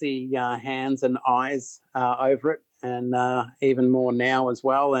fussy hands and eyes over it, and even more now as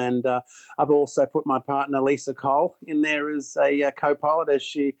well. And I've also put my partner, Lisa Cole, in there as a co-pilot, as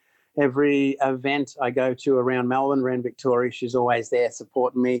every event I go to around Melbourne, around Victoria, she's always there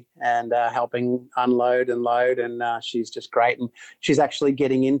supporting me and helping unload and load, and she's just great. And she's actually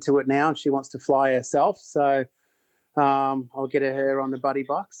getting into it now, and she wants to fly herself, so I'll get her on the buddy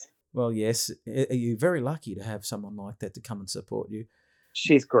box. Well, yes, you're very lucky to have someone like that to come and support you.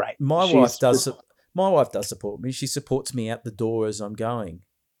 She's great. My wife does support me. She supports me out the door as I'm going.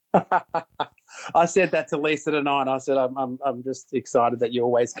 I said that to Lisa tonight. I said, I'm just excited that you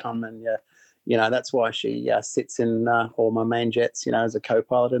always come, and that's why she sits in all my main jets, as a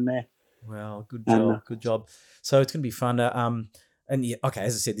co-pilot in there. Well, good job, good job. So it's going to be fun. And okay,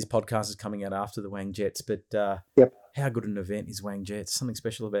 as I said, this podcast is coming out after the Wang Jets, but how good an event is Wang Jets? Something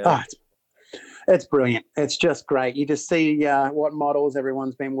special about it. It's brilliant. It's just great. You just see what models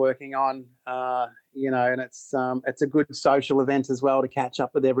everyone's been working on, and it's a good social event as well to catch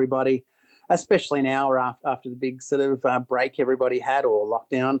up with everybody, especially now or after the big sort of break everybody had, or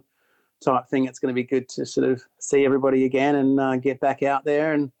lockdown type thing. It's going to be good to sort of see everybody again and get back out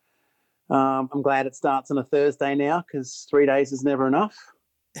there. And I'm glad it starts on a Thursday now, because 3 days is never enough.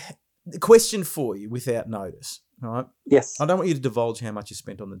 The question for you, without notice. Right. Yes. I don't want you to divulge how much you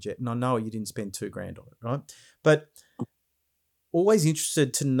spent on the jet, and I know you didn't spend $2,000 on it, right? But always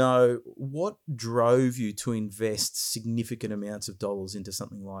interested to know what drove you to invest significant amounts of dollars into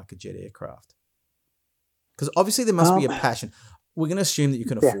something like a jet aircraft. Because obviously there must be a passion. We're going to assume that you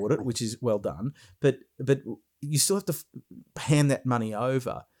can afford it, which is well done, but you still have to hand that money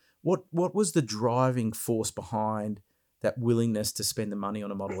over. What was the driving force behind that willingness to spend the money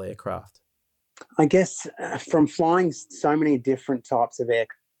on a model aircraft? I guess from flying so many different types of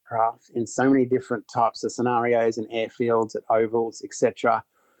aircraft in so many different types of scenarios and airfields at ovals, etc.,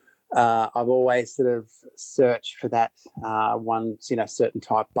 I've always sort of searched for that one, certain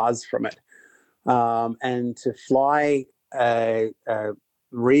type buzz from it. And to fly a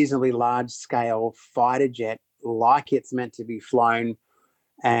reasonably large-scale fighter jet like it's meant to be flown,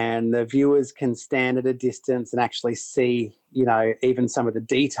 and the viewers can stand at a distance and actually see, even some of the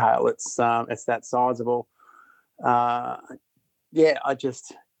detail. It's that sizable. I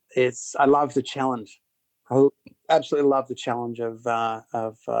love the challenge. I absolutely love the challenge of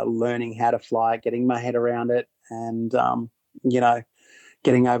learning how to fly, getting my head around it, and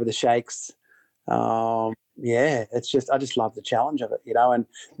getting over the shakes. It's just, I just love the challenge of it, and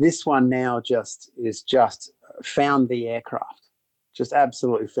this one now just found the aircraft. Just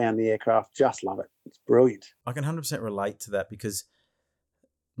absolutely found the aircraft. Just love it. It's brilliant. I can 100% relate to that, because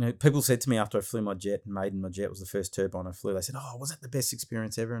people said to me after I flew my jet, and Maiden, my jet was the first turbine I flew, they said, oh, was that the best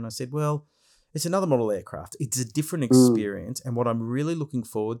experience ever? And I said, well, it's another model aircraft. It's a different experience. And what I'm really looking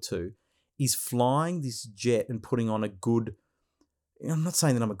forward to is flying this jet and putting on a good, I'm not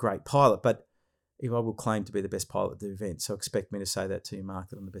saying that I'm a great pilot, but I will claim to be the best pilot at the event. So expect me to say that to you, Mark,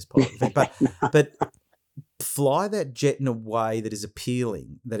 that I'm the best pilot at the event. But fly that jet in a way that is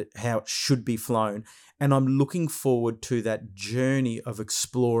appealing, how it should be flown. And I'm looking forward to that journey of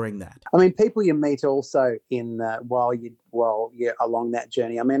exploring that. I mean, people you meet also while you're along that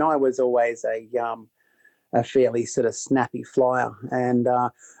journey. I mean, I was always a a fairly sort of snappy flyer. And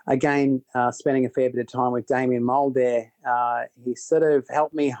again, spending a fair bit of time with Damien Mould there, he sort of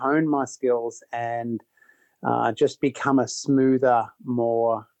helped me hone my skills and just become a smoother,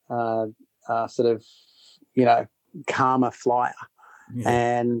 more sort of, calmer flyer. Yeah.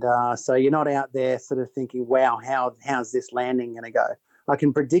 And so you're not out there sort of thinking, wow, how's this landing going to go? I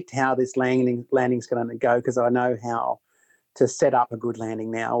can predict how this landing's going to go because I know how to set up a good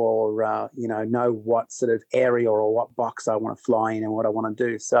landing now, or know what sort of area or what box I want to fly in and what I want to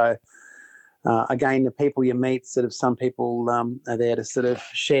do. So again, the people you meet, sort of some people are there to sort of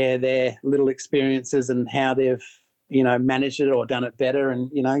share their little experiences and how they've managed it or done it better, and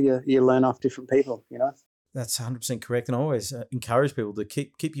you learn off different people. That's 100% correct, and I always encourage people to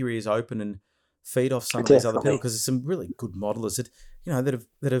keep your ears open and feed off some of these other people, because there's some really good modelers that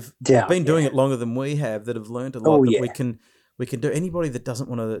have been doing it longer than we have, that have learned a lot we can do. Anybody that doesn't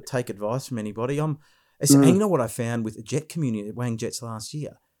want to take advice from anybody, and you know what I found with the jet community at Wang Jets last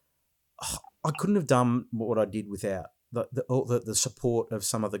year, I couldn't have done what I did without the support of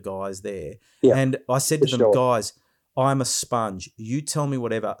some of the guys there. Yeah, and I said to them, guys, I'm a sponge. You tell me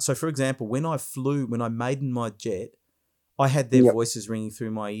whatever. So, for example, when I made my jet, I had their voices ringing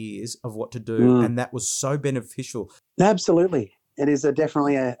through my ears of what to do, and that was so beneficial. Absolutely. It is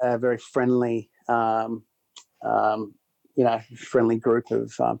definitely a very friendly, friendly group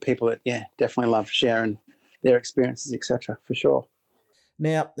of people that, definitely love sharing their experiences, etc. for sure.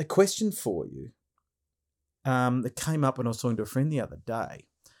 Now, the question for you that came up when I was talking to a friend the other day,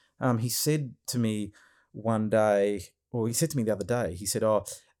 he said to me the other day, he said,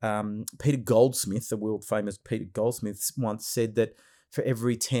 Peter Goldsmith, the world famous Peter Goldsmith, once said that for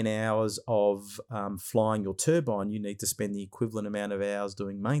every 10 hours of flying your turbine, you need to spend the equivalent amount of hours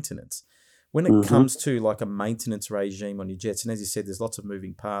doing maintenance. When it comes to like a maintenance regime on your jets, and as you said, there's lots of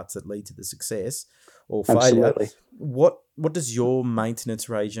moving parts that lead to the success or failure. Absolutely. What does your maintenance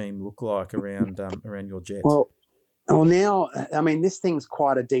regime look like around your jets? Well, now, I mean, this thing's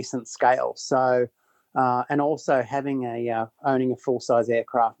quite a decent scale. So, and also owning a full-size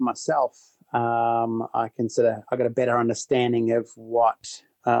aircraft myself, I got a better understanding of what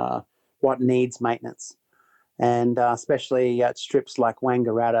needs maintenance. And especially at strips like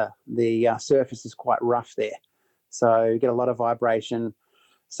Wangaratta, the surface is quite rough there. So you get a lot of vibration.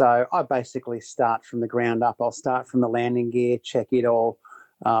 So I basically start from the ground up. I'll start from the landing gear, check it all,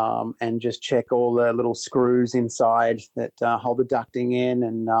 and just check all the little screws inside that hold the ducting in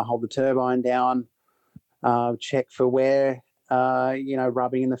and hold the turbine down. Check for wear,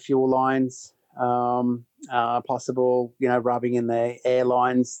 rubbing in the fuel lines, possible, rubbing in the air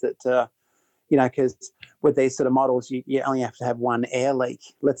lines that, because with these sort of models, you only have to have one air leak.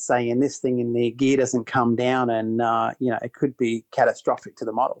 Let's say in this thing, and the gear doesn't come down, and it could be catastrophic to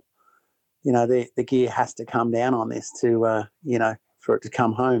the model. The gear has to come down on this to for it to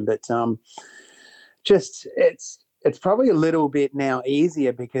come home. But it's probably a little bit now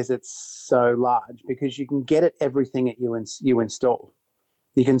easier because it's so large, because you can get everything that you install.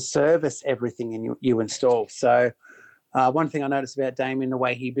 You can service everything you install. So one thing I noticed about Damien, the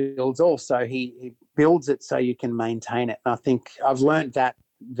way he builds also, he builds it so you can maintain it. And I think I've learned that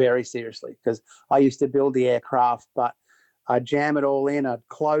very seriously, because I used to build the aircraft, but I'd jam it all in, I'd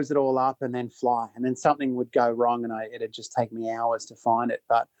close it all up and then fly. And then something would go wrong and it'd just take me hours to find it.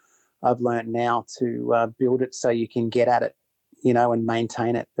 But I've learned now to build it so you can get at it, and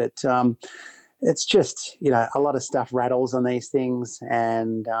maintain it. But it's just, a lot of stuff rattles on these things,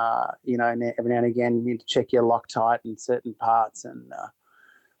 and, every now and again you need to check your Loctite in certain parts, and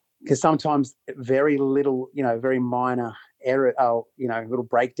because sometimes very little, very minor error, little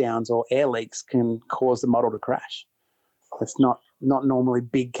breakdowns or air leaks can cause the model to crash. It's not normally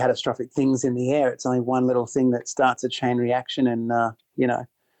big catastrophic things in the air. It's only one little thing that starts a chain reaction and,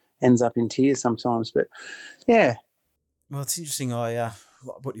 ends up in tears sometimes. But, yeah. Well, it's interesting.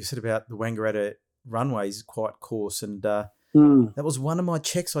 What you said about the Wangaratta runway is quite coarse, and that was one of my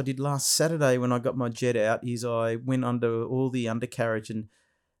checks I did last Saturday when I got my jet out. Is I went under all the undercarriage, and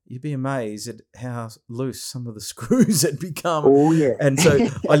you'd be amazed at how loose some of the screws had become. Oh yeah! And so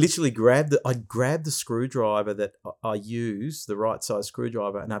I literally grabbed the screwdriver that I use, the right size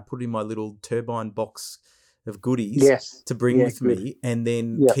screwdriver, and I put it in my little turbine box of goodies to bring with me, and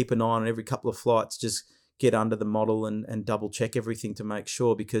then keep an eye on every couple of flights. Just get under the model and double check everything to make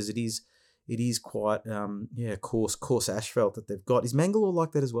sure, because it is quite coarse asphalt that they've got. Is Mangalore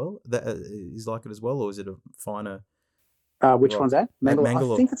like that as well? That is like it as well, or is it a finer? Which one's that?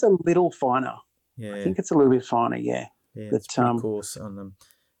 Mangalore. I think it's a little finer. Yeah, I think it's a little bit finer. Yeah, it's pretty coarse on them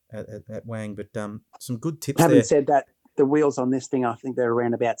at Wang, but some good tips. Having there. said that, the wheels on this thing, I think they're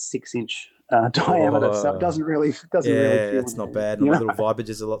around about 6-inch diameter, so it doesn't really feel it's not anything, bad. And you my know. little Viper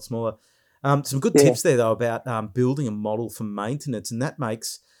is a lot smaller. Some good Yeah, tips there though about building a model for maintenance, and that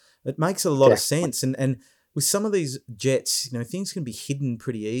makes a lot of definitely. sense. And with some of these jets, things can be hidden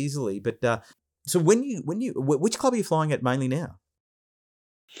pretty easily. But so which club are you flying at mainly now?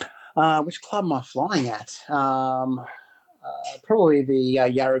 Which club am I flying at? Probably the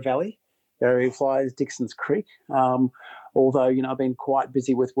Yarra Valley. Yarra Valley flies Dixon's Creek. Although I've been quite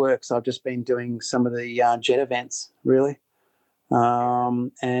busy with work, so I've just been doing some of the jet events really,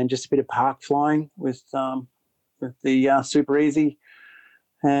 and just a bit of park flying with the Super Easy,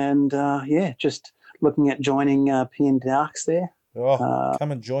 and just looking at joining PN Darks there. Oh, Uh,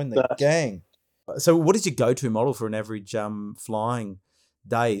 come and join the but gang. So, what is your go-to model for an average flying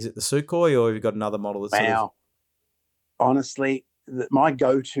day? Is it the Sukhoi, or have you got another model that's sort of? wow, honestly, my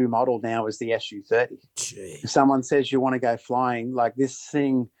go-to model now is the SU-30. Gee, If someone says you want to go flying, like this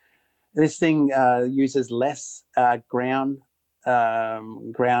thing uses less ground roll.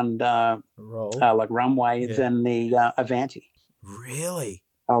 like runway Yeah. than the Avanti. Really?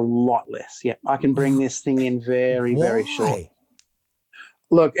 A lot less. Yeah, I can bring this thing in very, very short. Why?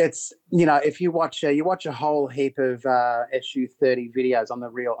 Look, it's if you watch a whole heap of SU-30 videos on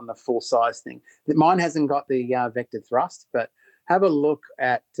the full size thing. Mine hasn't got the vector thrust, but have a look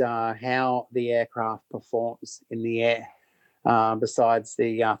at how the aircraft performs in the air. Besides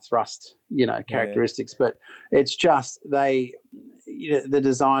the thrust, Yeah. characteristics, but it's just the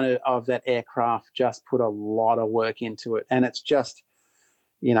designer of that aircraft just put a lot of work into it, and it's just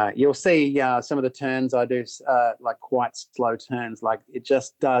you'll see some of the turns I do, like quite slow turns. Like it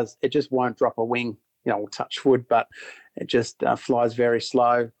just won't drop a wing, touch wood, but it just flies very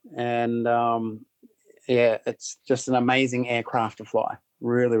slow. And it's just an amazing aircraft to fly.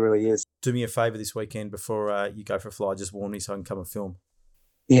 Really, really is. Do me a favor this weekend before you go for a flight. Just warn me so I can come and film.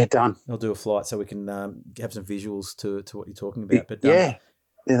 Yeah, done. I'll do a flight so we can have some visuals to what you're talking about. But Yeah,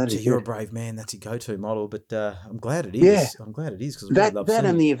 that'd gee, be you're a good. brave man. That's your go-to model. But I'm glad it Yeah, is. I'm glad it is because I really that love that seeing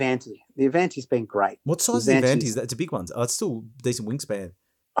and it. the Avanti. The Avanti's been great. What The size is the Avanti? Avanti's It's a big one. Oh, it's still decent wingspan.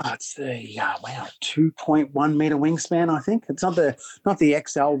 it's the 2.1 meter wingspan. I think it's not the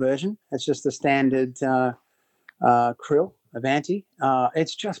XL version. It's just the standard krill Avanti.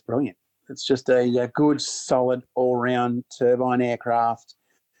 It's just brilliant. It's just a good, solid, all-round turbine aircraft.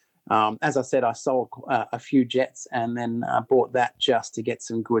 As I said, I sold a few jets and then bought that just to get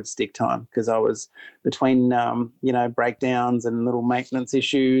some good stick time because I was between breakdowns and little maintenance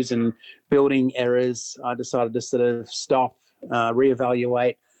issues and building errors. I decided to sort of stop,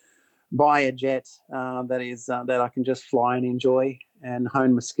 reevaluate, buy a jet that I can just fly and enjoy and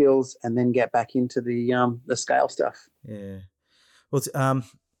hone my skills, and then get back into the scale stuff. Yeah. Well,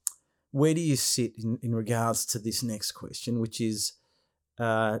 where do you sit in regards to this next question, which is,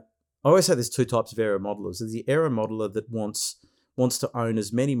 I always say there's two types of aero modelers. There's the aero modeler that wants to own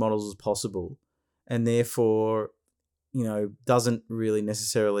as many models as possible, and therefore, doesn't really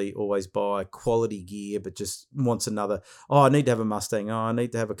necessarily always buy quality gear, but just wants another. Oh, I need to have a Mustang. Oh, I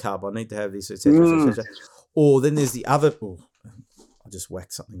need to have a Cub. I need to have this, etc., etc. Or then there's the other. Oh, I just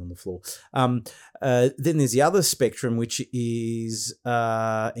whacked something on the floor. Then there's the other spectrum, which is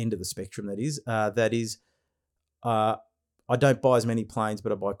end of the spectrum. That is. I don't buy as many planes,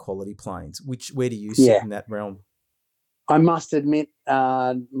 but I buy quality planes. Where do you sit Yeah. in that realm? I must admit,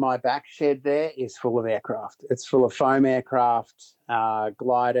 my back shed there is full of aircraft. It's full of foam aircraft,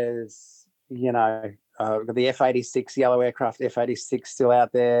 gliders, the F-86 yellow aircraft, F-86 still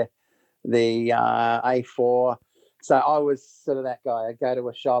out there, the A4. So I was sort of that guy. I'd go to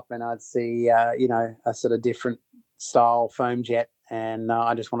a shop and I'd see, a sort of different style foam jet, and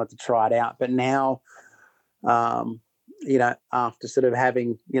I just wanted to try it out. But now, after sort of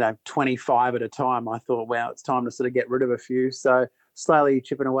having, 25 at a time, I thought, wow, it's time to sort of get rid of a few. So slowly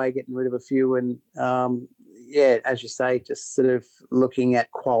chipping away, getting rid of a few. And as you say, just sort of looking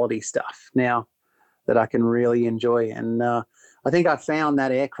at quality stuff now that I can really enjoy. And I think I found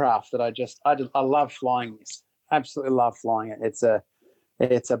that aircraft that I love flying this. Absolutely love flying it. It's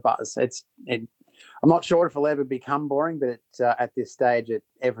a buzz. I'm not sure if it'll ever become boring, but at this stage,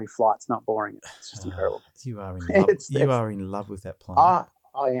 every flight's not boring. It's just incredible. You are in love. You are in love with that plane. I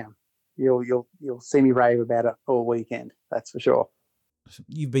am. You'll see me rave about it all weekend. That's for sure.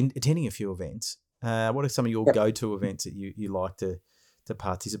 You've been attending a few events. What are some of your go-to events that you like to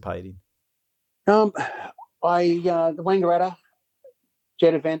participate in? The Wangaratta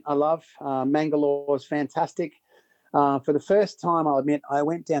jet event I love. Mangalore is fantastic. For the first time, I'll admit, I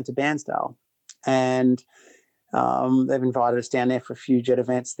went down to Bairnsdale, and They've invited us down there for a few jet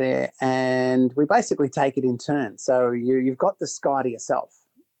events there, and we basically take it in turns. So you've got the sky to yourself,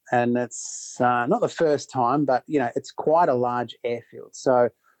 and it's not the first time, but it's quite a large airfield. So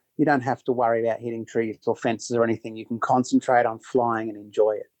you don't have to worry about hitting trees or fences or anything. You can concentrate on flying and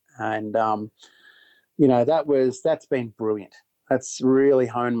enjoy it. And that's been brilliant. That's really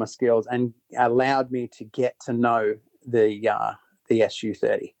honed my skills and allowed me to get to know the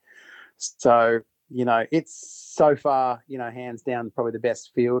Su-30. So it's so far, hands down, probably the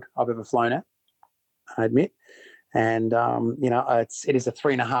best field I've ever flown at, I admit. And it is a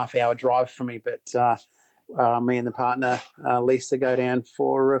 3.5 hour drive for me, but me and the partner Lisa go down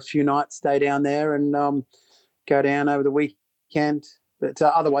for a few nights, stay down there, and go down over the weekend. But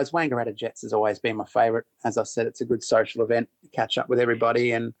otherwise, Wangaratta Jets has always been my favourite. As I said, it's a good social event, catch up with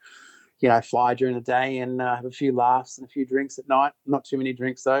everybody, and fly during the day and have a few laughs and a few drinks at night. Not too many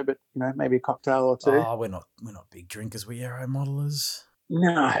drinks though, but maybe a cocktail or two. Oh, we're not big drinkers, we aero modelers.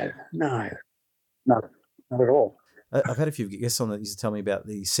 No, not at all. I've had a few guests on that used to tell me about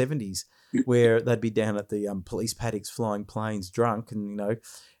the 70s where they'd be down at the police paddocks flying planes drunk and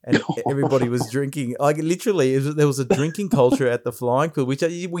everybody was drinking. Like literally, there was a drinking culture at the flying field, which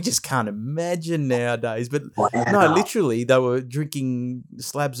we just can't imagine nowadays. But no, literally, they were drinking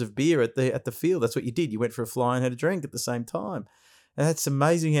slabs of beer at the field. That's what you did. You went for a fly and had a drink at the same time. And that's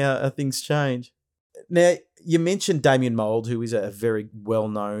amazing how things change. Now, you mentioned Damien Mould, who is a very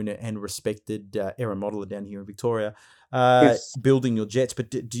well-known and respected aero modeler down here in Victoria, Yes. building your jets. But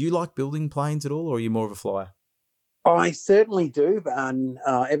do you like building planes at all, or are you more of a flyer? I certainly do.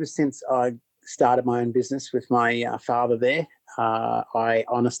 Ever since I started my own business with my father there, I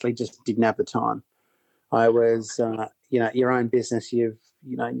honestly just didn't have the time. I was, your own business, you're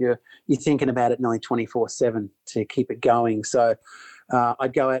thinking about it nearly 24/7 to keep it going. So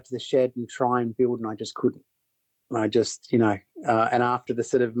I'd go out to the shed and try and build, and I just couldn't. I just, and after the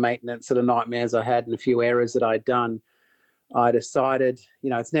sort of maintenance sort of nightmares I had and a few errors that I'd done, I decided,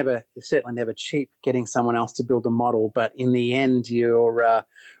 it's certainly never cheap getting someone else to build a model, but in the end,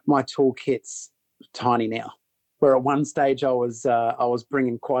 my toolkit's tiny now. Where at one stage I was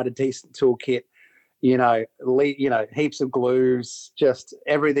bringing quite a decent toolkit, heaps of glues, just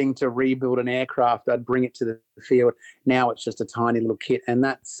everything to rebuild an aircraft. I'd bring it to the field. Now it's just a tiny little kit, and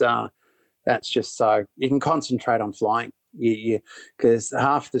that's just so you can concentrate on flying. Because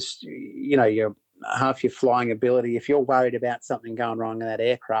half your flying ability, if you're worried about something going wrong in that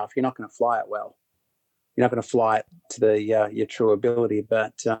aircraft, you're not going to fly it well. You're not going to fly it to your true ability.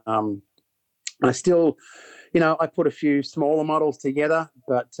 But I still, I put a few smaller models together.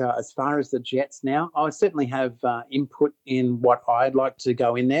 But as far as the jets now, I certainly have input in what I'd like to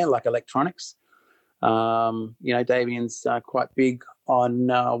go in there, like electronics. Damien's quite big on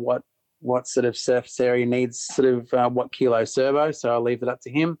what sort of surface area needs sort of what kilo servo. So I'll leave it up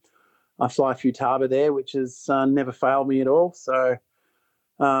to him. I fly Futaba there, which has never failed me at all. So,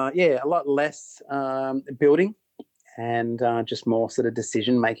 a lot less building and just more sort of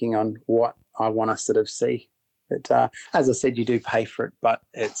decision-making on what I want to sort of see. But as I said, you do pay for it, but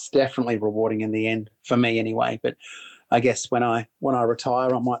it's definitely rewarding in the end, for me anyway. But I guess when I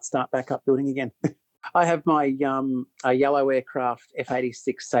retire, I might start back up building again. I have my a yellow aircraft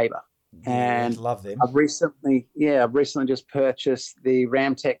F-86 Sabre. And love them. I've recently just purchased the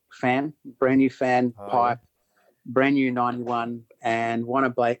Ramtech fan, brand new fan pipe, brand new 91, and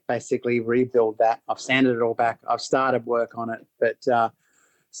want to basically rebuild that. I've sanded it all back. I've started work on it, but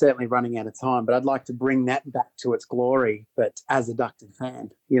certainly running out of time. But I'd like to bring that back to its glory, but as a ducted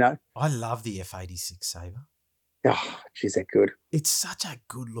fan, I love the F-86 Sabre. Oh, geez, they're good. It's such a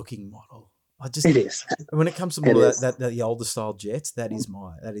good-looking model. It is. When it comes to more the older style jets, that is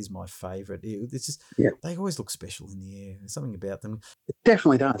my favourite. It's just they always look special in the air. There's something about them. It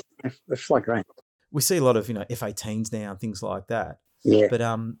definitely does. They fly great. We see a lot of F-18s now and things like that. Yeah. But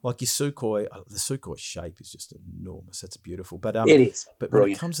like your Sukhoi, the Sukhoi shape is just enormous. That's beautiful. But it is. But brilliant.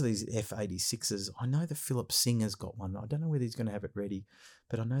 When it comes to these F-86s, I know that Philip Singer's got one. I don't know whether he's going to have it ready,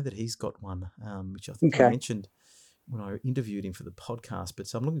 but I know that he's got one, which I think I mentioned when I interviewed him for the podcast. But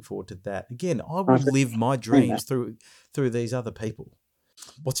so I'm looking forward to that. Again, I will live my dreams through these other people.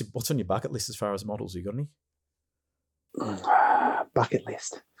 What's on your bucket list as far as models? You got any? Bucket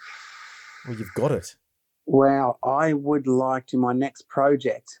list. Well, you've got it. Well, I would like to, my next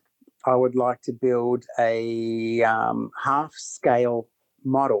project, I would like to build a half-scale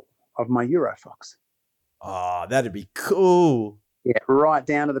model of my Eurofox. Oh, that'd be cool. Yeah, right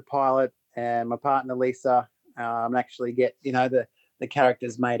down to the pilot and my partner, Lisa, actually get, the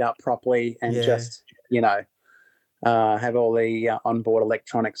characters made up properly and just, have all the onboard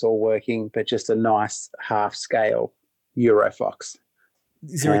electronics all working, but just a nice half-scale Eurofox.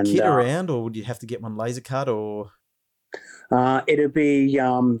 Is there a kit around, or would you have to get one laser cut, or? It'll be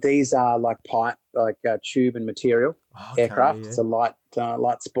these are like pipe, like tube and material aircraft. Yeah. It's a light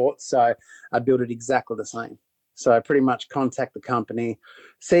sport, so I build it exactly the same. So I pretty much contact the company,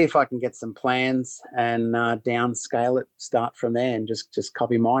 see if I can get some plans, and downscale it. Start from there, and just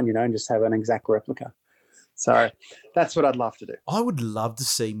copy mine, and just have an exact replica. So that's what I'd love to do. I would love to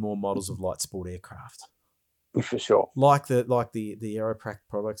see more models of light sport aircraft, for sure. Like the Aeroprac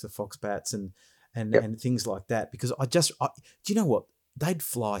products, the Foxbats, and things like that. Because do you know what? They'd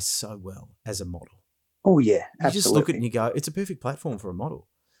fly so well as a model. Oh yeah, absolutely. You just look at it and you go, it's a perfect platform for a model.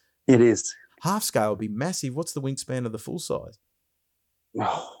 It is. Half scale would be massive. What's the wingspan of the full size?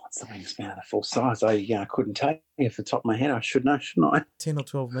 Oh, what's the wingspan of the full size? I couldn't tell you off the top of my head. I should know, shouldn't I? 10 or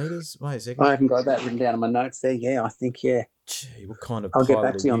 12 metres? Wait a second. I haven't got that written down in my notes there. Yeah, I think, yeah. Gee, what kind of I'll get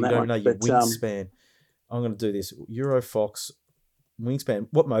back to you on that don't one. know your wingspan. I'm going to do this. Eurofox wingspan.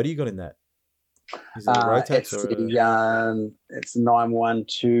 What motor you got in that? Is it a Rotax it's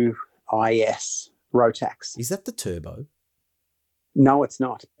 912 IS Rotax. Is that the turbo? No, it's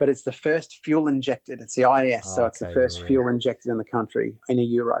not. But it's the first fuel injected. It's the IS, so it's the first fuel injected in the country in a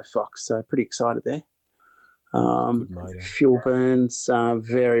Eurofox. So pretty excited there. Fuel burns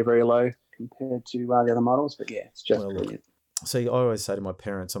very, very low compared to the other models, but yeah, it's just brilliant. See, I always say to my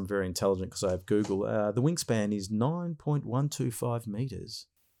parents, I'm very intelligent because I have Google. The wingspan is 9.125 meters.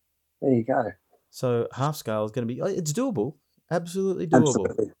 There you go. So half scale is going to be, it's doable. Absolutely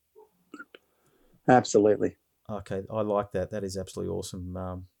doable. Absolutely. Okay, I like that. That is absolutely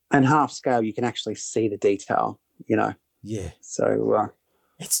awesome. And half scale, you can actually see the detail, Yeah. So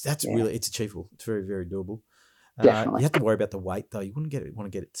it's achievable. It's very, very doable. Definitely. You have to worry about the weight though. You wouldn't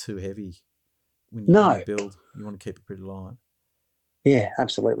want to get it too heavy when you build. You want to keep it pretty light. Yeah,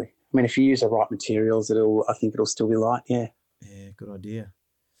 absolutely. I mean, if you use the right materials, I think it'll still be light. Yeah. Yeah, good idea.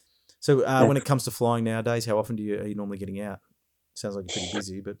 So when it comes to flying nowadays, how often are you normally getting out? Sounds like you're pretty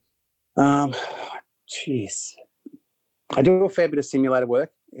busy, but. Geez. I do a fair bit of simulator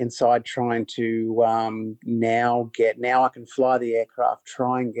work inside, trying to now I can fly the aircraft,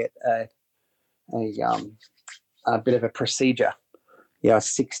 try and get a bit of a procedure, a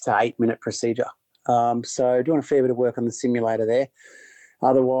 6 to 8 minute procedure. So doing a fair bit of work on the simulator there.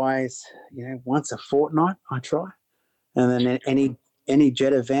 Otherwise, once a fortnight I try, and then any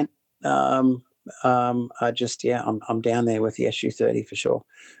jet event, I'm down there with the SU-30 for sure.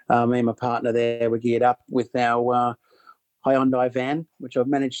 Me and my partner there, we're geared up with our Hyundai van, which I've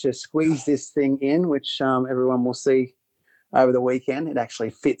managed to squeeze this thing in, which everyone will see over the weekend. It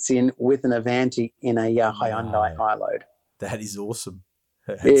actually fits in with an Avanti in a Hyundai Highload. That is awesome.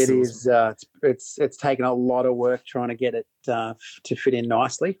 It is. It's taken a lot of work trying to get it to fit in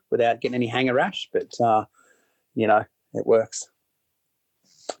nicely without getting any hanger rash, but it works.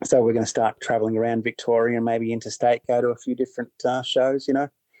 So we're going to start traveling around Victoria and maybe interstate, go to a few different shows,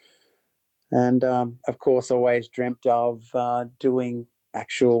 and of course always dreamt of doing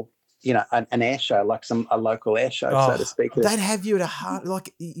actual, an air show, like a local air show, so to speak. They'd have you at a heart.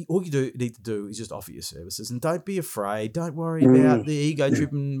 Like, all you need to do is just offer your services, and don't be afraid. Don't worry about the ego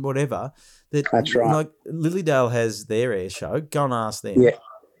trip and whatever. That's right. Like Lilydale has their air show. Go and ask them. Yeah.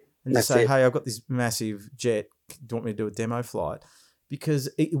 And just say, hey, I've got this massive jet. Do you want me to do a demo flight? Because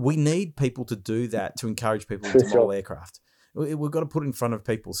we need people to do that to encourage people to model aircraft. We've got to put it in front of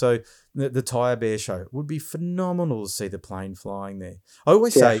people. So the Tyre Bear show would be phenomenal to see the plane flying there. I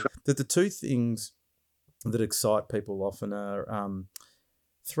always say that the two things that excite people often are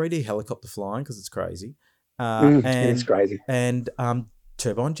 3D helicopter flying, because it's crazy. It's crazy. And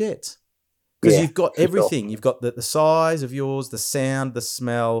turbine jets. Because you've got everything. You've got the size of yours, the sound, the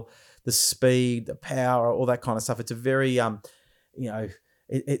smell, the speed, the power, all that kind of stuff. It's a very...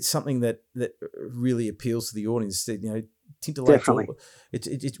 it's something that really appeals to the audience. Tintillates.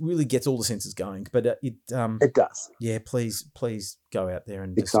 It really gets all the senses going. But it does. Yeah, please go out there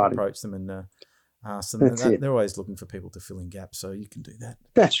and just approach them and ask them. They're always looking for people to fill in gaps, so you can do that.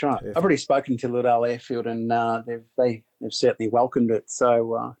 That's right. Perfect. I've already spoken to Lilydale Airfield, and they've certainly welcomed it.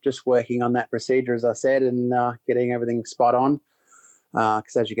 So just working on that procedure, as I said, and getting everything spot on.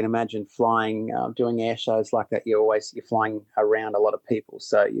 Because as you can imagine, flying, doing air shows like that, you're flying around a lot of people,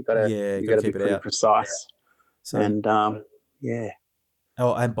 so you've got to be pretty precise. So, and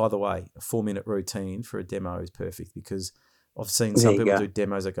Oh, and by the way, a 4-minute routine for a demo is perfect, because I've seen There some you people go. do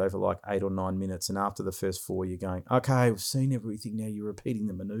demos that go for like 8 or 9 minutes, and after the first 4, you're going, okay, we've seen everything now. You're repeating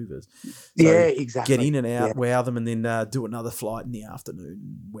the maneuvers. Yeah, So get exactly. in and Yeah. out, wow them, and then do another flight in the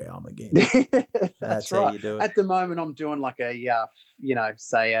afternoon, wow them again. That's That's how right. you do it. At the moment, I'm doing like a,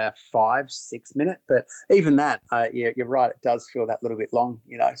 say a 5-6 minute, but even that, you're right. It does feel that little bit long,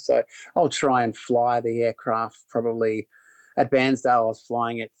 So I'll try and fly the aircraft probably at Bairnsdale. I was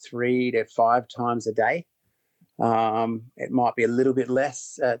flying it 3 to 5 times a day. It might be a little bit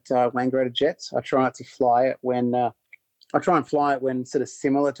less at Wangaratta Jets. I try to fly it when sort of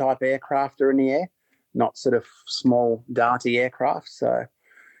similar type aircraft are in the air, not sort of small darty aircraft. So.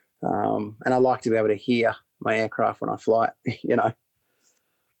 And I like to be able to hear my aircraft when I fly it,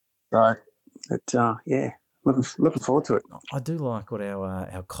 Right. But yeah, looking forward to it. I do like what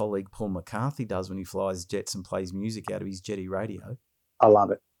our colleague Paul McCarthy does when he flies jets and plays music out of his Jetty radio. I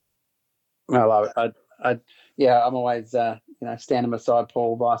love it. I love it. I'm always standing beside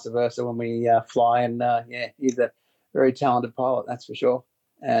Paul, vice versa when we fly, and he's a very talented pilot, that's for sure.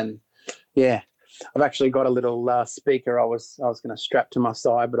 And yeah, I've actually got a little speaker I was going to strap to my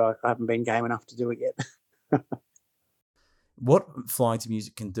side, but I haven't been game enough to do it yet. What flying to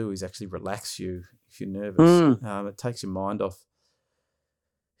music can do is actually relax you if you're nervous. It takes your mind off,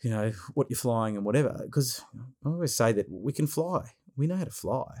 what you're flying and whatever. Because I always say that we can fly. We know how to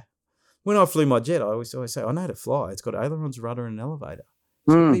fly. When I flew my jet, I always say, I know how to fly. It's got ailerons, rudder, and an elevator.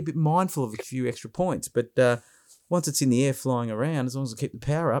 So be a bit mindful of a few extra points. But once it's in the air flying around, as long as I keep the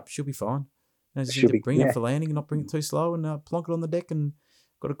power up, she'll be fine. I just need to bring it for landing and not bring it too slow and plonk it on the deck and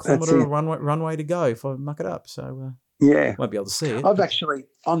got a kilometre of runway to go if I muck it up. So won't be able to see it. I've actually,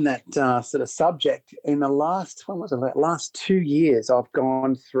 on that sort of subject, in the last 2 years, I've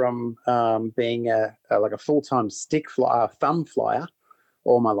gone from being a full-time stick flyer, thumb flyer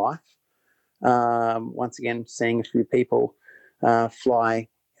all my life. Once again, seeing a few people fly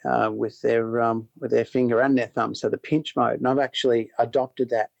with their finger and their thumb, so the pinch mode. And I've actually adopted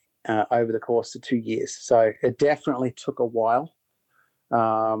that over the course of 2 years. So it definitely took a while.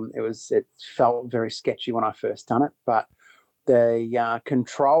 It felt very sketchy when I first done it, but the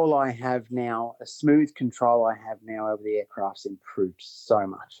control I have now, a smooth control I have now over the aircraft's improved so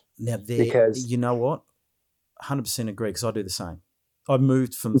much. Now, you know what? 100% agree, because I do the same. I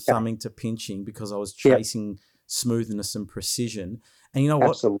moved from thumbing to pinching because I was chasing smoothness and precision. And you know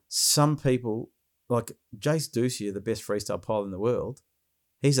what? Absolutely. Some people, like Jace Ducia, the best freestyle pilot in the world,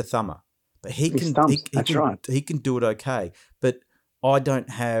 he's a thumber, but he can do it okay. But I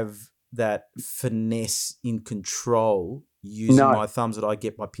don't have that finesse in control using my thumbs that I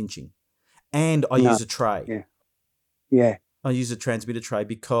get by pinching. And I use a tray. Yeah. I use a transmitter tray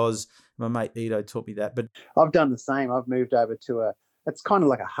because my mate Edo taught me that. But I've done the same. I've moved over to it's kind of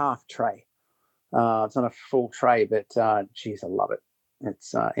like a half tray. It's not a full tray, but geez, I love it.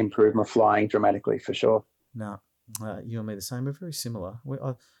 It's improved my flying dramatically for sure. No, you and me the same. We're very similar.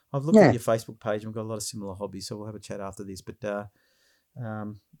 I've looked at your Facebook page and we've got a lot of similar hobbies, so we'll have a chat after this. But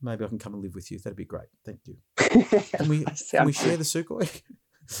maybe I can come and live with you. That'd be great. Thank you. Can we share the Sukhoi?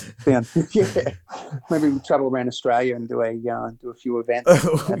 Maybe we travel around Australia and do a few events.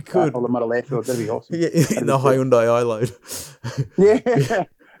 We could. All the model airfields. That'd be awesome. Yeah, in the Hyundai iLoad.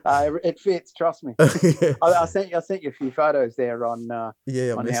 It fits. Trust me. I sent you a few photos there on on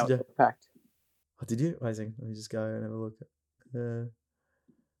how it's packed. Oh, did you? Amazing. Let me just go and have a look.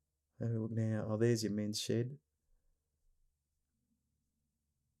 Have a look now. Oh, there's your men's shed.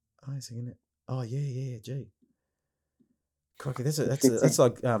 Oh, isn't it? Oh, yeah. Gee. Crikey, that's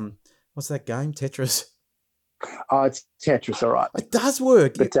like what's that game? Tetris. Oh, it's Tetris, all right. It does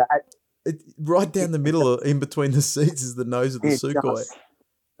work. But right down the middle, in between the seats, is the nose of the Sukhoi.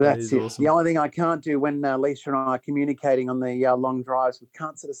 That's it. Awesome. The only thing I can't do when Lisa and I are communicating on the long drives, we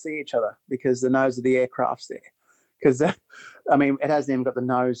can't sort of see each other because the nose of the aircraft's there. Because it hasn't even got the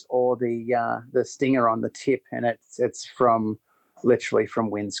nose or the stinger on the tip, and it's literally from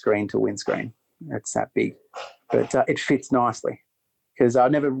windscreen to windscreen. It's that big, but it fits nicely because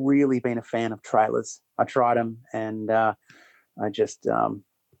I've never really been a fan of trailers. I tried them, and I just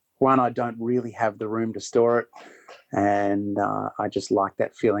I don't really have the room to store it, and I just like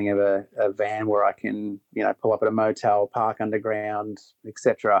that feeling of a van where I can pull up at a motel, park underground,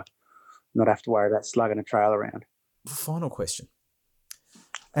 etc. Not have to worry about slugging a trailer around. Final question.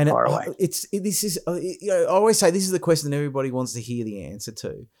 And I always say this is the question that everybody wants to hear the answer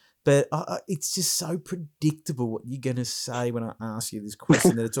to, but it's just so predictable what you're going to say when I ask you this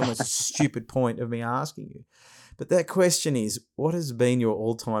question that it's almost a stupid point of me asking you. But that question is, what has been your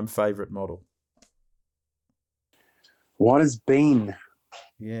all-time favourite model? What has been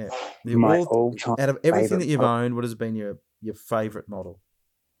my all-time out of everything that you've model? owned, what has been your your favourite model?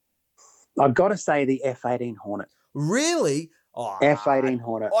 I've got to say the F-18 Hornet. Really? Oh, F-18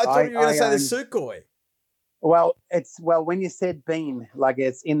 Hornet. I thought you were going to say the Sukhoi. Well, when you said been, like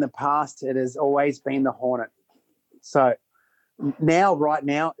it's in the past, it has always been the Hornet. So right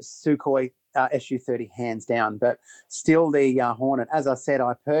now, Sukhoi Su-30 hands down, but still the Hornet. As I said,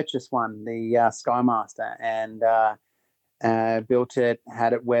 I purchased one, the Skymaster, and built it,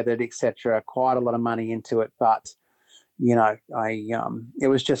 had it weathered, etc. Quite a lot of money into it, but you know, it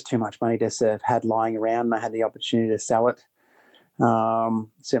was just too much money to have had lying around, and I had the opportunity to sell it.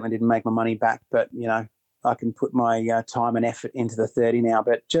 Certainly didn't make my money back, but you know, I can put my time and effort into the 30 now.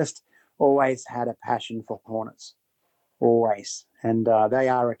 But just always had a passion for Hornets, always, and they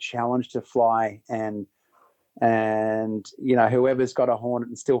are a challenge to fly. And you know, whoever's got a Hornet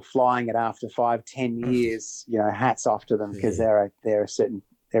and still flying it after 5-10 years, you know, hats off to them, because you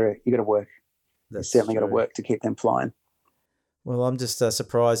got to work. You certainly got to work to keep them flying. Well, I'm just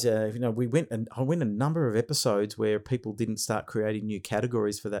surprised. You know, I went a number of episodes where people didn't start creating new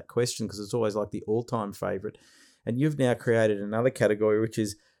categories for that question, because it's always like the all-time favourite. And you've now created another category, which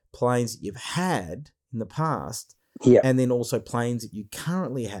is planes that you've had in the past, and then also planes that you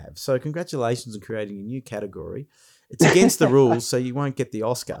currently have. So congratulations on creating a new category. It's against the rules, so you won't get the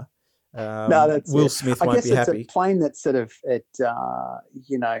Oscar. No, that's Will Smith won't be happy. I guess it's a plane that sort of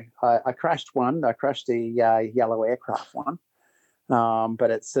you know, I crashed one. I crashed the yellow aircraft one.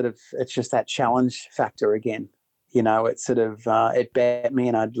 But it's just that challenge factor again. You know, it bet me,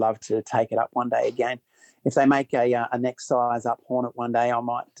 and I'd love to take it up one day again. If they make a next size up Hornet one day, I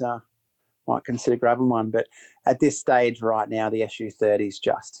might consider grabbing one. But at this stage right now, the Su-30 is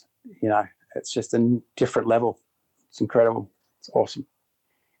just, you know, it's just a different level. It's incredible. It's awesome.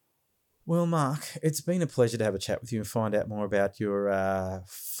 Well, Mark, it's been a pleasure to have a chat with you and find out more about your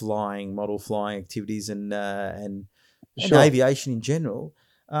model flying activities and aviation in general.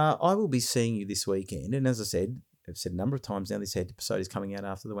 I will be seeing you this weekend, and as I've said a number of times now, this episode is coming out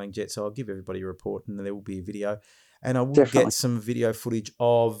after the Wang Jet, so I'll give everybody a report, and there will be a video, and I will get some video footage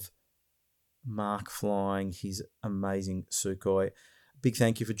of Mark flying his amazing Sukhoi. Big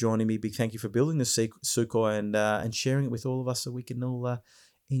thank you for joining me. Big thank you for building the Sukhoi and sharing it with all of us, so we can all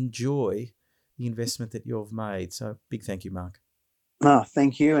enjoy the investment that you've made. So big thank you, Mark. Oh,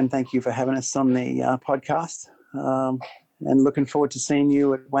 thank you, and thank you for having us on the podcast. And looking forward to seeing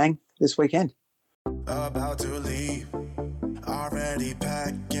you at Wang this weekend. About to leave, already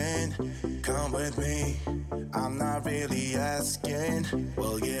packing. Come with me, I'm not really asking.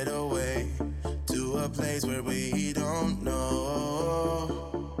 We'll get away to a place where we don't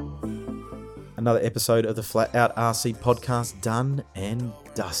know. Another episode of the Flat Out RC podcast done and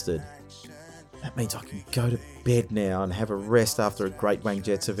dusted. That means I can go to bed now and have a rest after a great Wang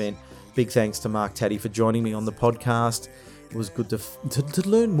Jets event. Big thanks to Mark Taddy for joining me on the podcast. It was good to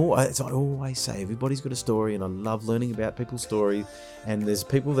learn more. As I always say, everybody's got a story, and I love learning about people's stories. And there's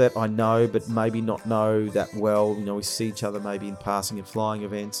people that I know but maybe not know that well. You know, we see each other maybe in passing at flying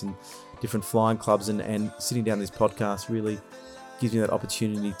events and different flying clubs, and sitting down this podcast really gives me that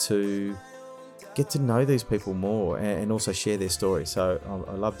opportunity to get to know these people more and also share their story. So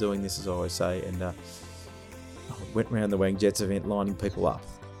I love doing this, as I always say, and I went around the Wang Jets event lining people up.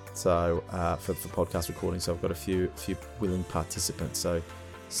 So for podcast recording, so I've got a few willing participants. So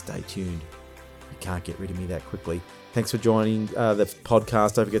stay tuned. You can't get rid of me that quickly. Thanks for joining the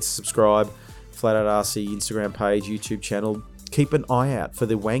podcast. Don't forget to subscribe. Flat Out RC Instagram page, YouTube channel. Keep an eye out for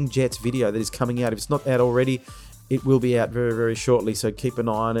the Wang Jets video that is coming out. If it's not out already, it will be out very, very shortly. So keep an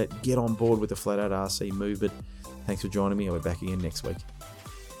eye on it. Get on board with the Flat Out RC movement. Thanks for joining me. I'll be back again next week.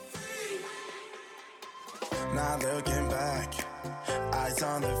 Not looking back. Eyes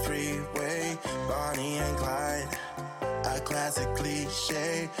on the freeway, Bonnie and Clyde, a classic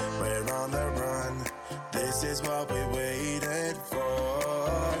cliche. We're on the run. This is what we waited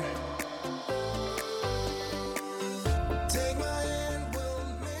for.